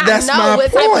did not That's know my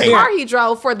what type point. of car he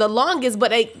drove for the longest.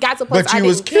 But it got to a point But I you didn't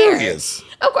was care. curious.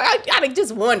 Of course, I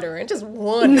just wondering.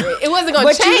 It wasn't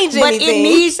going to change But anything. it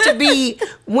needs to be,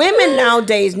 women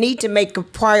nowadays need to make a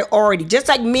priority, just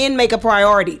like men make a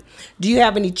priority. Do you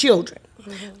have any children?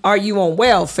 Are you on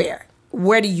welfare?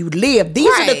 Where do you live? These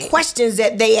are the Right. questions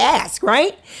that they ask,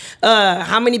 right?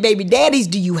 How many baby daddies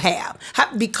do you have?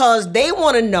 Because they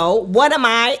want to know, what am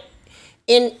I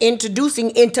introducing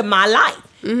into my life?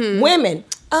 Women,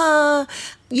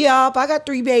 yup, I got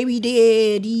 3 baby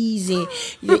daddies, and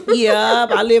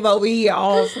yup, I live over here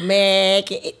off Mac.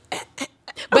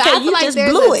 But Okay, I feel you like just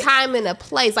there's blew a it. time and a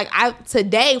place. Like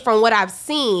today, from what I've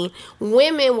seen,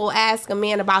 women will ask a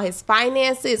man about his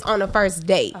finances on the first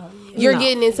date. You're No.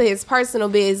 getting into his personal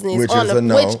business Which on is the a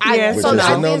no. which I Yes, so which is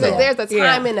I a think that no-no. there's a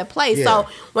time Yeah. and a place. Yeah. So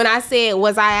when I said,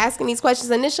 was I asking these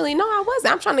questions initially? No, I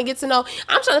wasn't. I'm trying to get to know.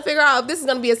 I'm trying to figure out if this is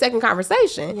going to be a second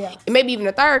conversation, maybe even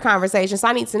a third conversation. So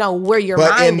I need to know where your But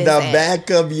mind in is the at. back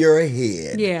of your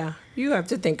head, Yeah, you have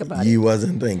to think about it. you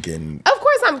wasn't thinking. Of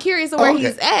course, I'm curious of where Okay.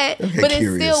 he's at, Okay, but it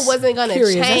curious. still wasn't going to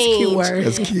Curious, that's a change. cute word.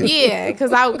 That's cute. Yeah,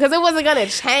 because it wasn't going to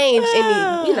change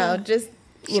any, just,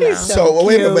 So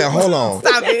wait a cute. minute, hold on.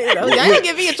 Stop it. Y'all ain't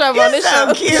get me in trouble on this so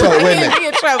show. cute. So wait a Y'all minute. get me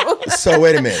in trouble. So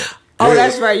wait a minute. Oh,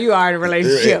 that's right. You are in a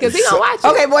relationship. Because he gonna watch it.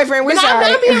 Okay, boyfriend, we're But sorry.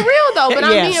 I'm being real though, but Yeah.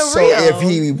 I'm being So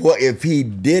real. if he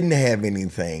didn't have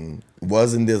anything,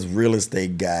 wasn't this real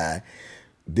estate guy,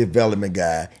 development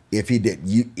guy? If he did,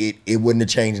 it wouldn't have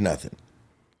changed nothing.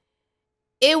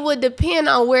 It would depend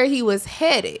on where he was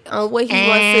headed, on what he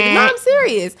wants to do. No, I'm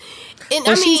serious. And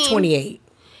Well, I mean, she's 28.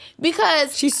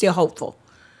 because She's still hopeful.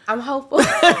 I'm hopeful. Y'all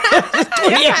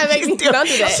trying to make me don't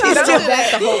do that. Don't do that.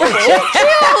 She's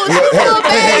still a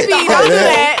baby. Don't do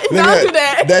that. Look Don't at do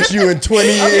that. That's you in 20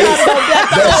 years.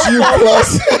 That's you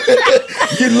plus.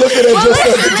 You look at it just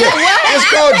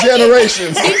it's called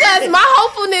generations. Because my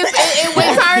hopefulness, it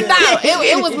went turned out.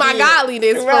 It was my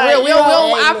godliness for real. We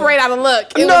don't operate out of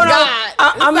luck. It was God.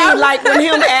 I mean, like when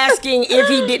him asking if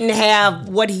he didn't have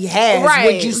what he has, Right.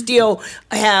 would you still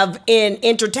have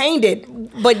entertained it?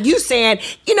 But you saying,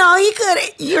 he could.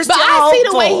 You're But still I see the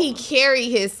hopeful. way he carry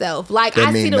himself. Like That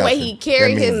I see mean the way nothing. he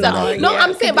carry That mean himself. nothing. No, Yeah,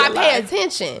 I'm saying could be by a paying lie.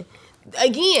 attention.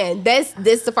 Again, this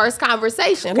the first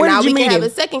conversation. Where Now did you we can meet have him?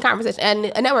 a second conversation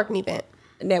at a networking event.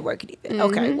 networking event. Mm-hmm.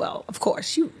 Okay, well, of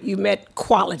course, you met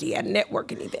quality at a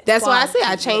networking event. That's why I said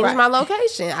I changed Right. my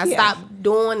location. I Yeah. stopped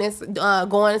doing this,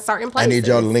 going to certain I places. need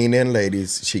y'all to lean in,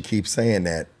 ladies. She keeps saying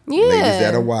that. Yeah. Ladies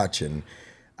that are watching,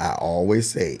 I always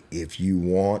say, if you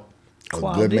want a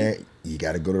Quality. good man, you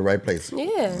got to go to the right place.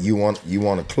 Yeah. You want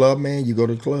a club man, you go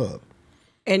to the club.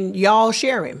 And y'all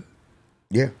share him.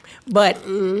 Yeah. But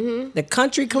the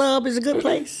country club is a good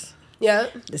place. Yeah.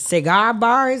 The cigar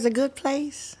bar is a good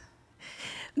place.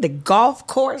 The golf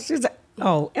course is am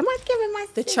I giving my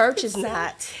The church is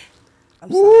not. Why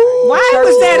Church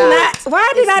was is that not. not?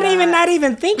 Why did It's I not. not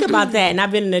even think about that? And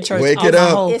I've been in the church Wake all it my up.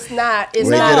 whole. It's not. It's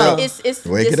Wake it not. up. It's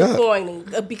Wake it up. disappointing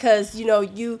because you Now we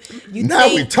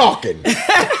think talking.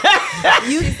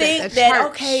 you think The that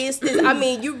church. okay, it's this. I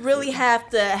mean, you really have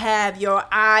to have your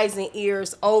eyes and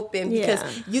ears open because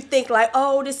Yeah. you think like,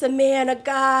 oh, this a man of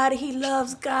God. He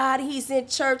loves God. He's in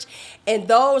church, and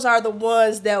those are the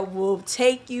ones that will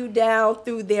take you down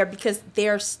through there because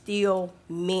they're still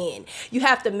men. You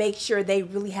have to make sure they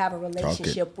really have a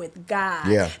relationship with God.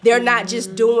 Yeah. They're not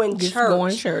just doing Just church,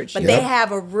 going church, but yeah. they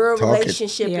have a real Talk it.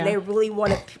 relationship Yeah. and they really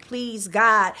want to please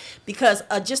God because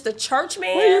just a church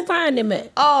man. Where you find him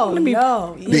at? Oh Let me-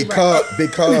 no!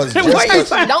 Because Why you just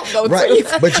find- Don't go right.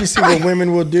 to. But you see what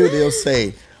women will do? They'll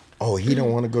say, "Oh, he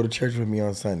don't want to go to church with me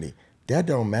on Sunday." That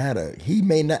don't matter. He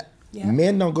may not. Yeah.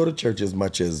 Men don't go to church as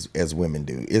much as women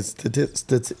do. It's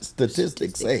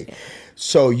statistics say.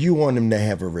 So you want them to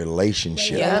have a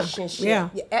relationship. Relationship. Yeah.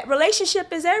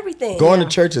 Relationship is everything. Going to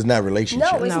church is not relationship.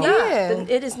 No, it's No. not. Yeah.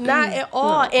 It is not at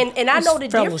all. And I know the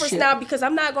It's difference fellowship. now because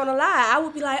I'm not gonna lie. I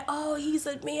would be like, oh, he's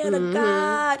a man of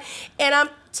God, and I'm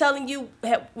telling you,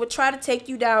 would try to take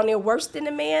you down there worse than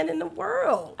the man in the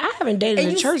world. I haven't dated And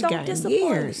a you church so guy in disappointed.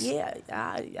 years.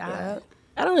 Yeah,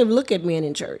 I don't even look at men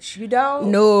in church. you don't.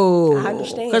 No, I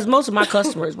understand. because most of my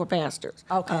customers were pastors.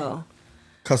 Okay. Oh.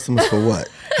 Customers for what?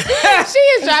 She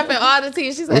is dropping all the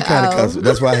tea. She said, What kind of "Oh, customers?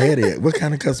 That's why I had it. What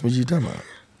kind of customers you talking about?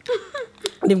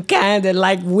 Them kind that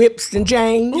like whips and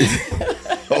chains.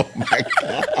 Oh my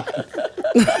God.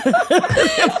 Give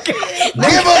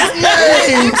us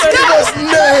names. Give us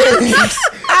names.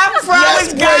 I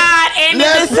promise God and the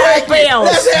Let's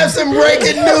let's have some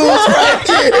breaking news right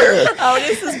here. Oh,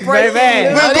 this is breaking.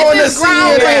 Baby. We're going to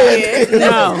CNN.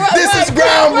 No. This is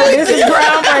groundbreaking. This is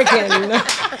groundbreaking.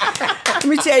 Let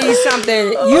me tell you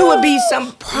something. You would be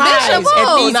surprised Bishop,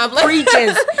 at these no, I'm like-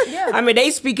 preachers. I mean, they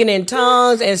speaking in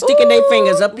tongues and sticking their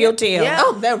fingers up your tail. Yeah,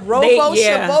 that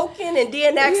Shabokin, and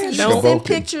then asking you to Shabokin. send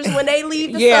pictures when they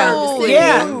leave the Yeah, service.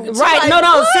 yeah, Dude, right. like,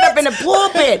 No, sit up in the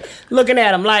pulpit looking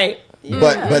at them like.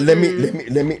 But let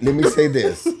me say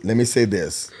this. Let me say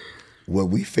this. What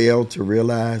we fail to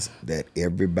realize that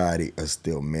everybody are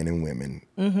still men and women,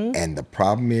 and the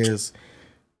problem is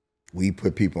we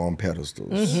put people on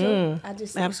pedestals. I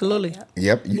just said Absolutely. that,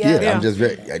 Yep, you Yeah. did. I'm just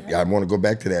I want to go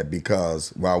back to that because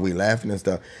while we laughing and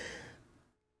stuff,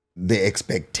 the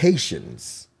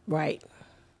expectations. Right.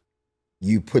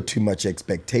 You put too much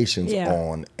expectations Yeah.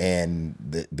 on, and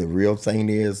the real thing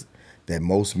is that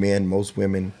most men, most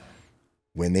women,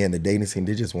 when they're in the dating scene,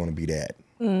 they just want to be that.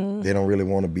 They don't really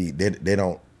want to be. They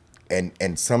don't,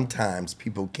 and sometimes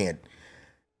people can't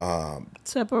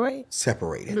Separate.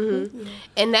 separate it.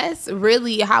 And that's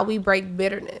really how we break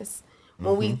bitterness.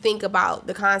 When we think about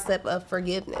the concept of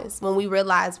forgiveness, when we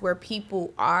realize where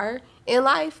people are in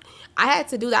life, I had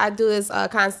to do that. I do this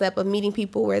concept of meeting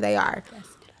people where they are.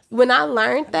 When I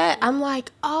learned that, I'm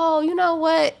like, oh, you know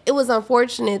what? It was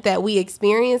unfortunate that we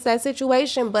experienced that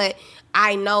situation, but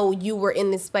I know you were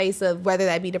in this space of whether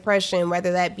that be depression,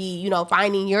 whether that be, you know,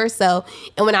 finding yourself.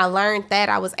 And when I learned that,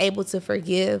 I was able to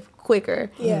forgive quicker.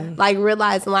 Yeah. Like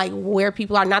realizing like where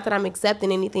people are. Not that I'm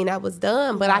accepting anything that was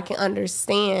done, but I can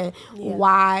understand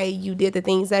why you did the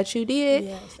things that you did.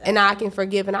 Yes, and now I can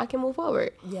forgive and I can move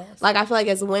forward. Yes. Like I feel like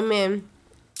as women,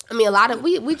 I mean, a lot of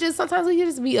we just sometimes we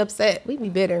just be upset. We be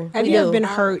bitter. Have We you ever do. been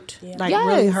hurt? Like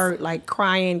really Yes. hurt, like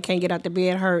crying, can't get out the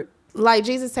bed, hurt? Like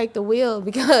Jesus, take the wheel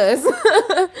because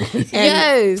And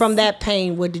yes. from that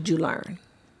pain, what did you learn?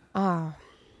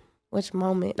 Which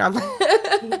moment? I'm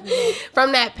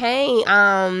from that pain.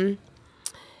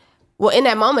 Well, in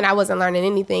that moment, I wasn't learning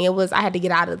anything. It was I had to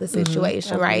get out of the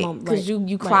situation, Every right? moment, Because right.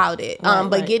 you clouded. Right,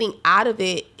 But right. getting out of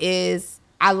it is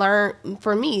I learned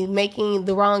for me making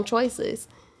the wrong choices,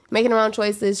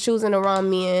 choosing the wrong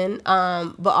men.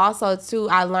 But also too,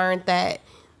 I learned that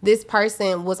this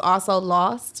person was also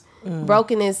lost.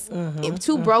 Brokenness,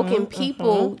 two broken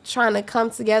people trying to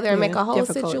come together and make a whole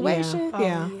difficult, situation.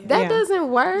 Yeah. That yeah. doesn't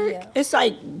work. It's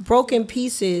like broken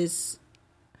pieces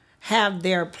have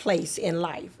their place in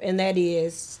life, and that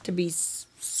is to be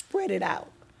spread it out.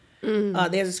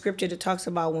 There's a scripture that talks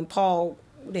about when Paul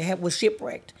was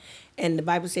shipwrecked, and the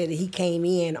Bible said that he came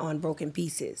in on broken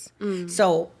pieces.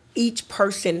 So each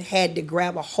person had to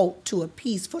grab a hold to a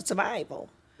piece for survival.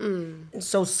 And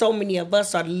so many of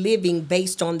us are living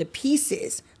based on the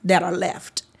pieces that are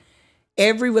left.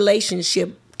 Every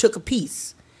relationship took a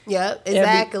piece. Yep,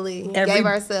 exactly. Gave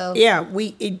ourselves. Yeah,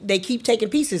 they keep taking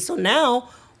pieces. So now,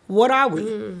 what are we?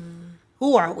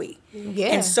 Who are we? Yeah.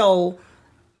 And so,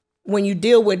 when you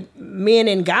deal with men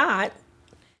and God,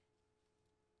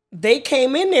 they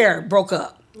came in there, broke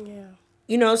up. Yeah.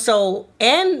 You know, so,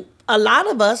 and a lot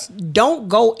of us don't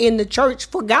go in the church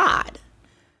for God.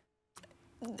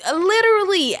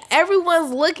 Literally,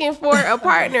 everyone's looking for a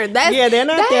partner. That's Yeah, they're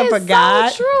not that there is for God.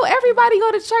 So true. Everybody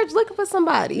go to church looking for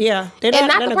somebody. Yeah, and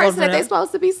not the person that they're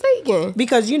supposed to be seeking.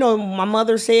 Because, you know, my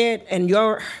mother said, and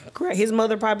his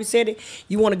mother probably said it,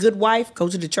 you want a good wife, go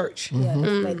to the church.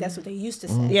 Yeah, that's what they used to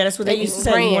say. Yeah, that's what they used to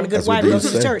say. praying. You want a good That's what wife, they go used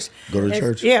to to the say. church. Go to the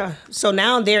church. Yeah. So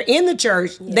now they're in the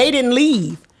church. They didn't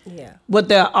leave, Yeah.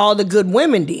 but all the good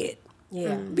women did.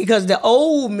 Yeah. Because the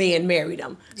old men married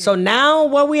them. So now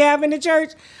what we have in the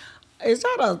church, is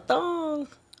that a thong?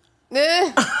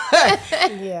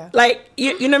 Yeah. Like,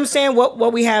 you know what I'm saying?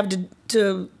 What we have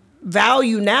to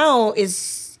value now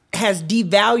has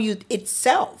devalued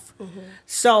itself.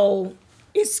 So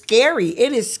it's scary.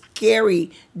 It is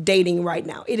scary dating right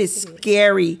now. It is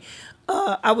scary.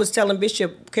 I was telling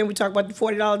Bishop, can we talk about the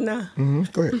 $40 now?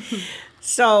 Go ahead.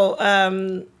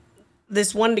 So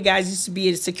this one of the guys used to be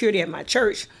a security at my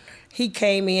church. He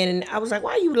came in and I was like,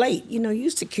 why are you late? You know, you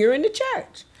securing the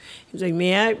church. He was like,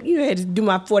 man, you had to do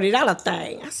my $40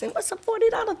 thing. I said, what's a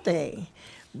 $40 thing?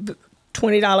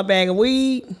 $20 bag of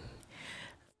weed,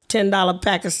 $10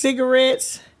 pack of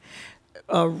cigarettes,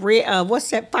 what's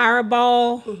that,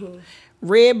 Fireball,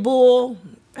 Red Bull.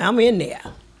 I'm in there.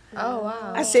 Oh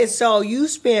wow. I said, so you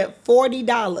spent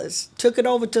 $40, took it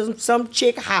over to some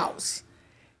chick house,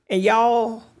 and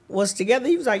y'all was together?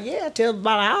 He was like, yeah, till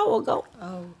about an hour ago.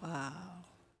 Oh wow.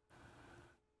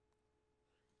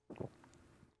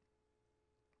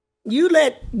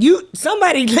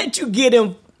 somebody let you get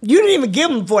him. You didn't even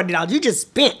give him $40. You just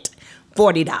spent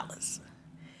 $40.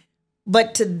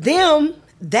 But to them,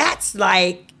 that's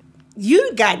like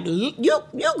you got you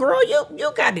girl.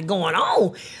 You got it going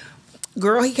on.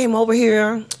 Girl, he came over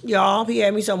here, y'all. He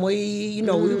had me some weed. You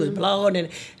know, we was blowing,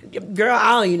 and girl,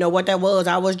 I don't even know what that was.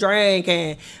 I was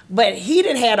drinking, but he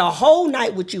done had a whole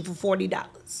night with you for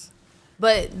 $40.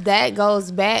 But that goes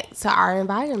back to our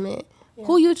environment.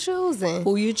 Who you choosing?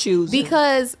 Who you choosing?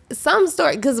 Because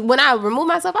because when I remove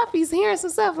myself, I be hearing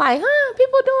some stuff like,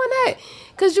 people doing that.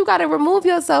 Because you got to remove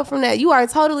yourself from that. You are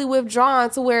totally withdrawn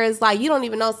to where it's like, you don't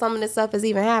even know some of this stuff is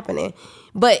even happening.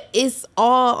 But it's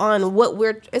all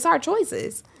on it's our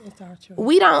choices. It's our choice.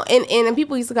 We don't, and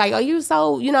people used to go, oh, you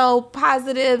so,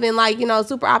 positive and like,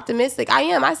 super optimistic. I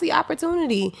am. I see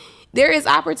opportunity. There is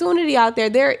opportunity out there.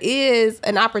 There is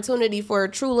an opportunity for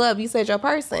true love. You said your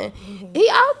person. Mm-hmm. He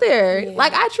out there. Yeah.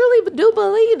 Like, I truly do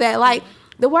believe that. Like,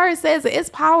 the word says it. It's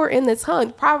power in the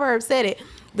tongue. Proverbs said it.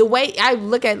 The way I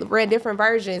read different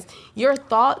versions, your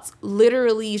thoughts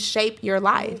literally shape your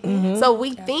life. Mm-hmm. So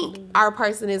we think our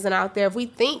person isn't out there. If we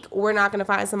think we're not going to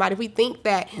find somebody, if we think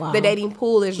that the dating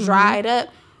pool is dried up,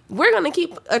 we're going to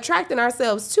keep attracting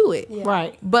ourselves to it. Yeah.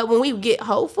 Right. But when we get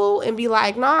hopeful and be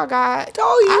like, nah, God,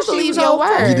 I believe your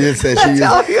word. You did say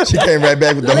she came right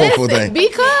back with the hopeful thing.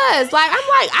 Because, like, I'm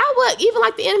like, I would, even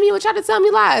like the enemy would try to tell me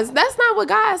lies. That's not what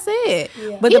God said.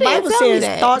 Yeah. But the Bible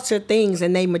says thoughts are things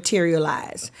and they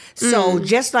materialize. So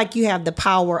just like you have the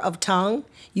power of tongue,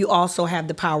 you also have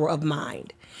the power of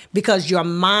mind. Because your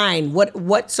mind,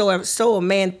 whatsoever, so a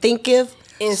man thinketh,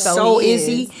 and so is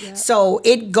he. Yep. So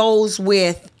it goes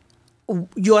with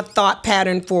your thought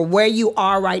pattern for where you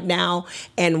are right now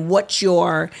and what's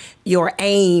your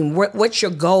aim, what's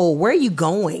your goal, where are you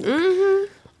going? Mm-hmm.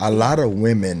 A lot of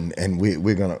women, and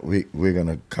we're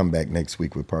gonna come back next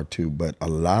week with part 2, but a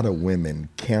lot of women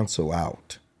cancel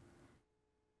out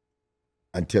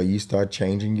until you start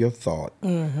changing your thought.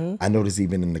 Mm-hmm. I notice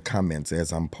even in the comments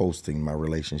as I'm posting my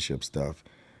relationship stuff,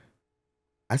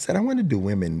 I said, I wonder, do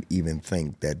women even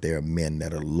think that there are men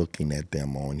that are looking at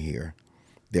them on here,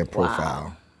 their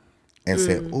profile, and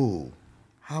say, ooh,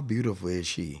 how beautiful is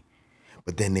she?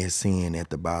 But then they're seeing at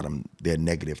the bottom their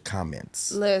negative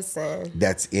comments. Listen.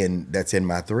 That's in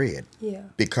my thread. Yeah.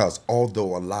 Because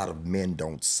although a lot of men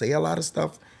don't say a lot of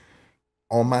stuff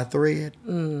on my thread,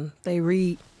 they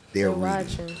read. They're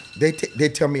watching. They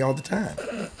tell me all the time.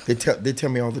 They tell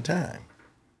me all the time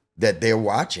that they're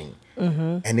watching.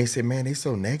 Mm-hmm. And they say, man, they're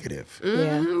so negative.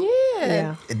 Mm-hmm.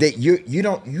 Yeah. That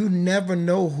you never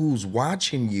know who's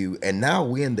watching you. And now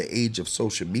we're in the age of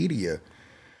social media.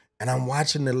 And I'm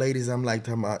watching the ladies, I'm like,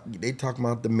 they talking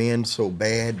about the men so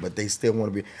bad, but they still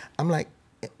want to be. I'm like,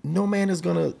 no man is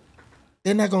they're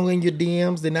not going to in your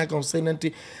DMs. They're not going to say nothing to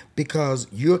you because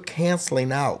you're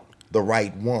canceling out the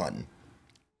right one.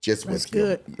 Just That's with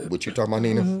good. What you're talking about,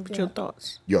 Nina? Mm-hmm. Your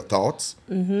thoughts. Your thoughts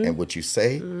and what you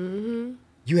say. Mm-hmm.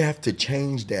 You have to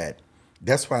change that.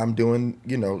 That's why I'm doing,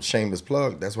 shameless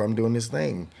plug. That's why I'm doing this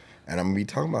thing. And I'm going to be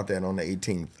talking about that on the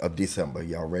 18th of December.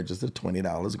 Y'all register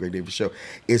 $20, Great Day for Show.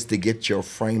 It's to get your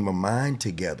frame of mind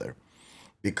together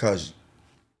because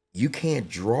you can't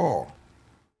draw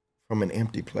from an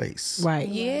empty place. Right.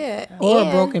 Yeah. Or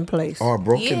a broken place. Or a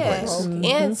broken place. Mm-hmm.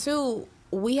 And two,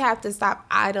 we have to stop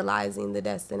idolizing the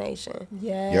destination.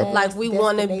 Yeah. Yep. Like we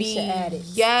want to be,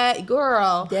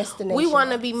 girl. Destination we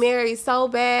want to be married so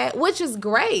bad, which is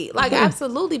great. Like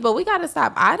absolutely, but we got to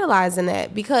stop idolizing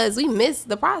that because we miss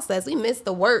the process. We miss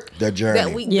the work, the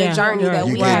journey, the journey that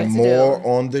you we get have to more do.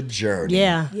 on the journey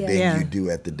than you do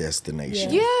at the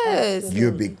destination. Yes,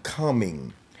 you're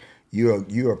becoming,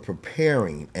 you are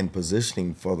preparing and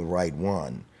positioning for the right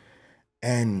one,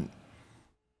 and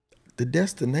the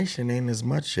destination ain't as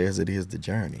much as it is the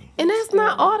journey. And that's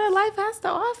not all that life has to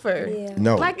offer. Yeah.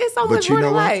 No. Like, it's so much more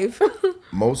to life.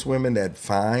 Most women that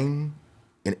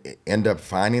end up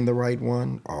finding the right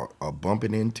one are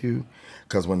bumping into,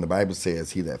 because when the Bible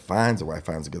says he that finds a wife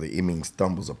finds a good thing, it means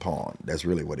stumbles upon. That's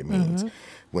really what it means. Mm-hmm.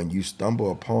 When you stumble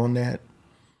upon that,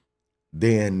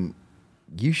 then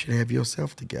you should have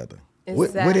yourself together.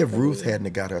 Exactly. What if Ruth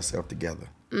hadn't got herself together?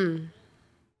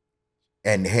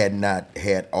 And had not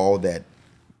had all that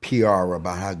PR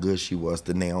about how good she was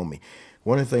to Naomi.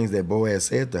 One of the things that Boaz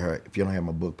said to her, if you don't have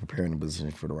my book, Preparing the Position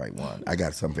for the Right One, I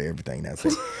got something for everything. That's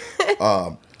it.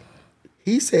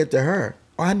 He said to her,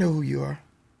 I know who you are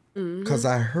because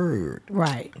I heard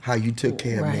how you took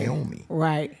care of Naomi.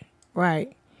 Right.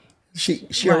 She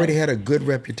already had a good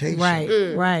reputation.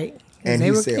 Right. And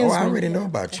he said, I already know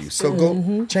about you. So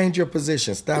go change your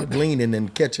position. Stop gleaning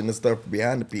and catching the stuff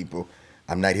behind the people.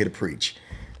 I'm not here to preach.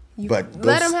 But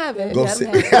Let him have it. Go Let sit.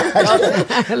 him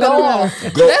have it. Go on.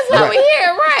 That's how we hear,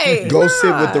 right? Go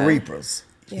sit with the Reapers.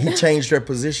 He changed their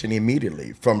position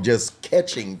immediately from just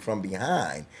catching from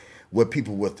behind what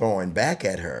people were throwing back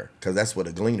at her, because that's what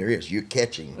a gleaner is. You're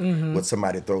catching what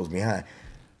somebody throws behind.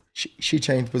 She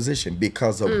changed position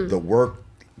because of the work.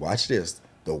 Watch this.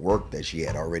 The work that she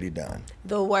had already done.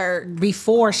 The work.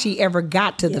 Before she ever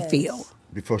got to the field.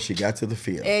 Before she got to the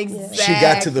field. Exactly. She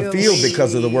got to the field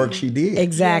because of the work she did.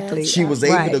 Exactly. She was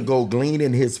able to go glean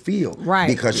in his field. Right.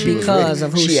 Because she was Because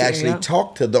ready. of who she she- actually yeah.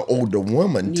 talked to the older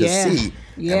woman to Yeah. see, am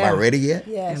Yeah. I ready yet?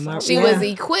 Yes. Am I- She Yeah. was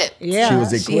equipped. Yeah. She was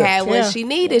equipped. She had what Yeah. she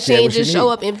needed. She She had ain't what she just show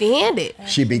needed. up empty-handed.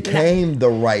 She became the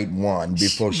right one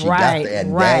before she Right, got there.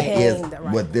 And right. that is Became the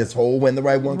right what this whole when the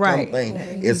right one Right. come thing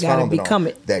You is gotta founded become on.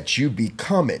 it. That you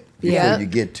become it before Yeah. you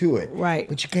get to it. Right.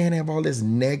 But you can't have all this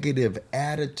negative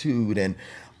attitude and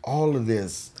all of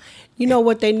this. You know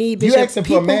what they need, You Bishop? asking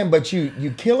for a man, but you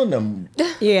killing them.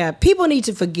 Yeah, people need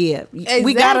to forgive.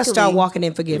 We got to start Exactly. walking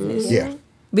in forgiveness. Yeah.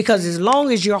 Because as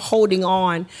long as you're holding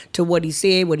on to what he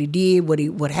said, what he did,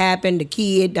 what happened, the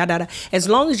kid, as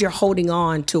long as you're holding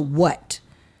on to what,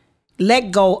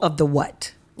 let go of the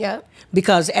what. Yep.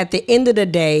 Because at the end of the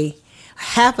day,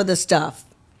 half of the stuff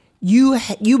you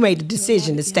made the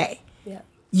decision to stay. Yeah.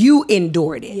 You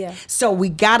endured it. Yeah. So we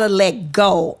gotta let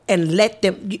go and let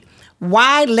them.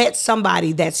 Why let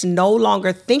somebody that's no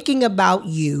longer thinking about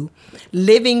you,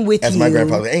 living with As you, my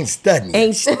grandfather ain't studying.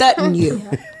 ain't studying you?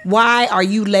 Why are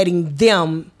you letting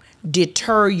them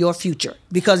deter your future?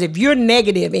 Because if you're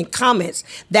negative in comments,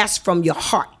 that's from your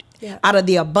heart. Yeah. Out of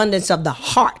the abundance of the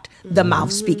heart, the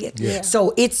mouth speaketh.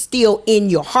 So it's still in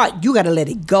your heart. You got to let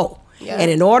it go. Yeah.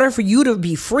 And in order for you to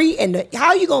be free, and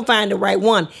how you gonna find the right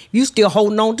one? You still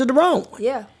holding on to the wrong one.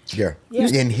 Yeah. Yeah.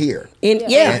 In here. And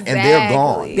And they're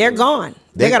gone. they're gone.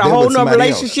 They got a They're whole with nother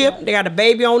somebody else. relationship. They got a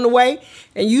baby on the way,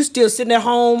 and you still sitting at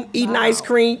home eating ice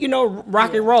cream. You know,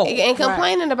 rock and roll. And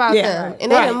complaining about Yeah. them,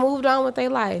 and they Right. done moved on with their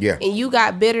life. Yeah. And you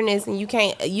got bitterness, and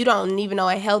you don't even know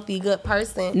a healthy, good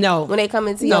person. No. when they come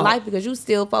into No. your life because you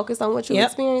still focused on what you Yep.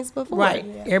 experienced before. Right.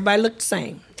 Everybody look the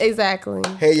same. Exactly.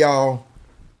 Hey y'all,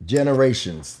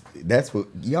 generations. That's what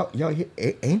y'all hear.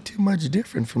 It ain't too much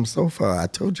different from so far. I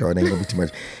told y'all it ain't gonna be too much.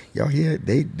 Y'all hear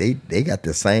they got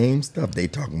the same stuff they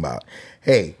talking about.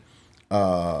 Hey,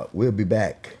 we'll be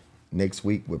back next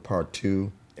week with part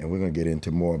 2, and we're gonna get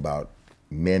into more about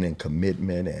men and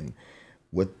commitment and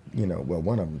what well,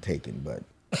 one of them taken, but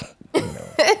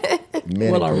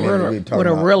men With and commitment. We talking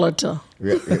a about- realtor. we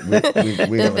gonna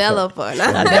Developer.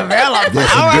 Developer.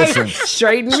 There's All a right. difference.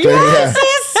 Straighten me Straight out, out.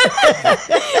 sis.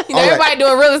 You know, everybody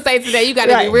doing real estate today. You got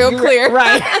to be real clear.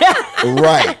 Right.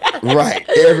 Right.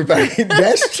 Everybody.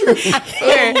 That's true.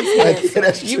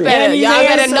 That's true. You better, And y'all he's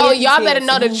better handsome. know. Y'all better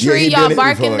know the Yeah, tree he y'all did it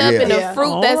barking before, up yeah. and the Yeah.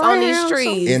 fruit that's on these Alright,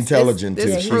 trees. Intelligent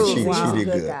It's too. true. She did Good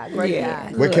good. guy. Great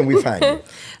guy. Where can we find you?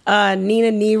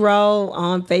 Nina Nero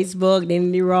on Facebook, Nina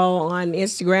Nero on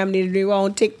Instagram, Nina Nero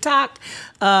on TikTok.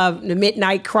 The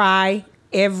Midnight Cry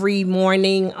every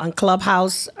morning on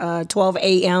Clubhouse, 12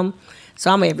 a.m. So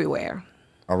I'm everywhere.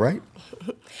 All right.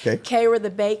 Okay. Kara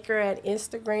the Baker at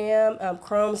Instagram,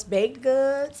 Chrome's Baked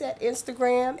Goods at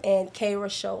Instagram, and Kara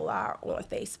Sholar on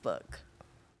Facebook.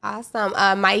 Awesome.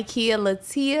 Mikea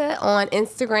Latia on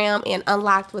Instagram and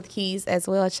Unlocked with Keys as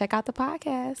well. Check out the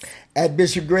podcast. At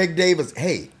Bishop Greg Davis.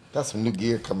 Hey, that's some new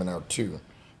gear coming out too.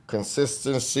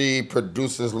 Consistency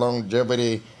produces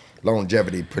longevity.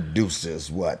 Longevity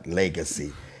produces what?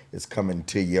 Legacy. It's coming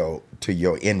to your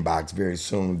inbox very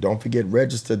soon. Don't forget,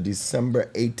 register December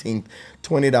 18th,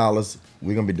 $20.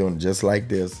 We're gonna be doing it just like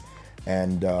this,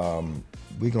 and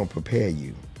we're gonna prepare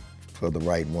you for the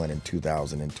right one in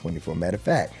 2024. Matter of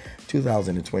fact,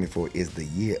 2024 is the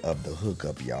year of the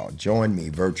hookup, y'all. Join me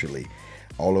virtually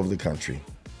all over the country.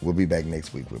 We'll be back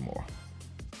next week with more.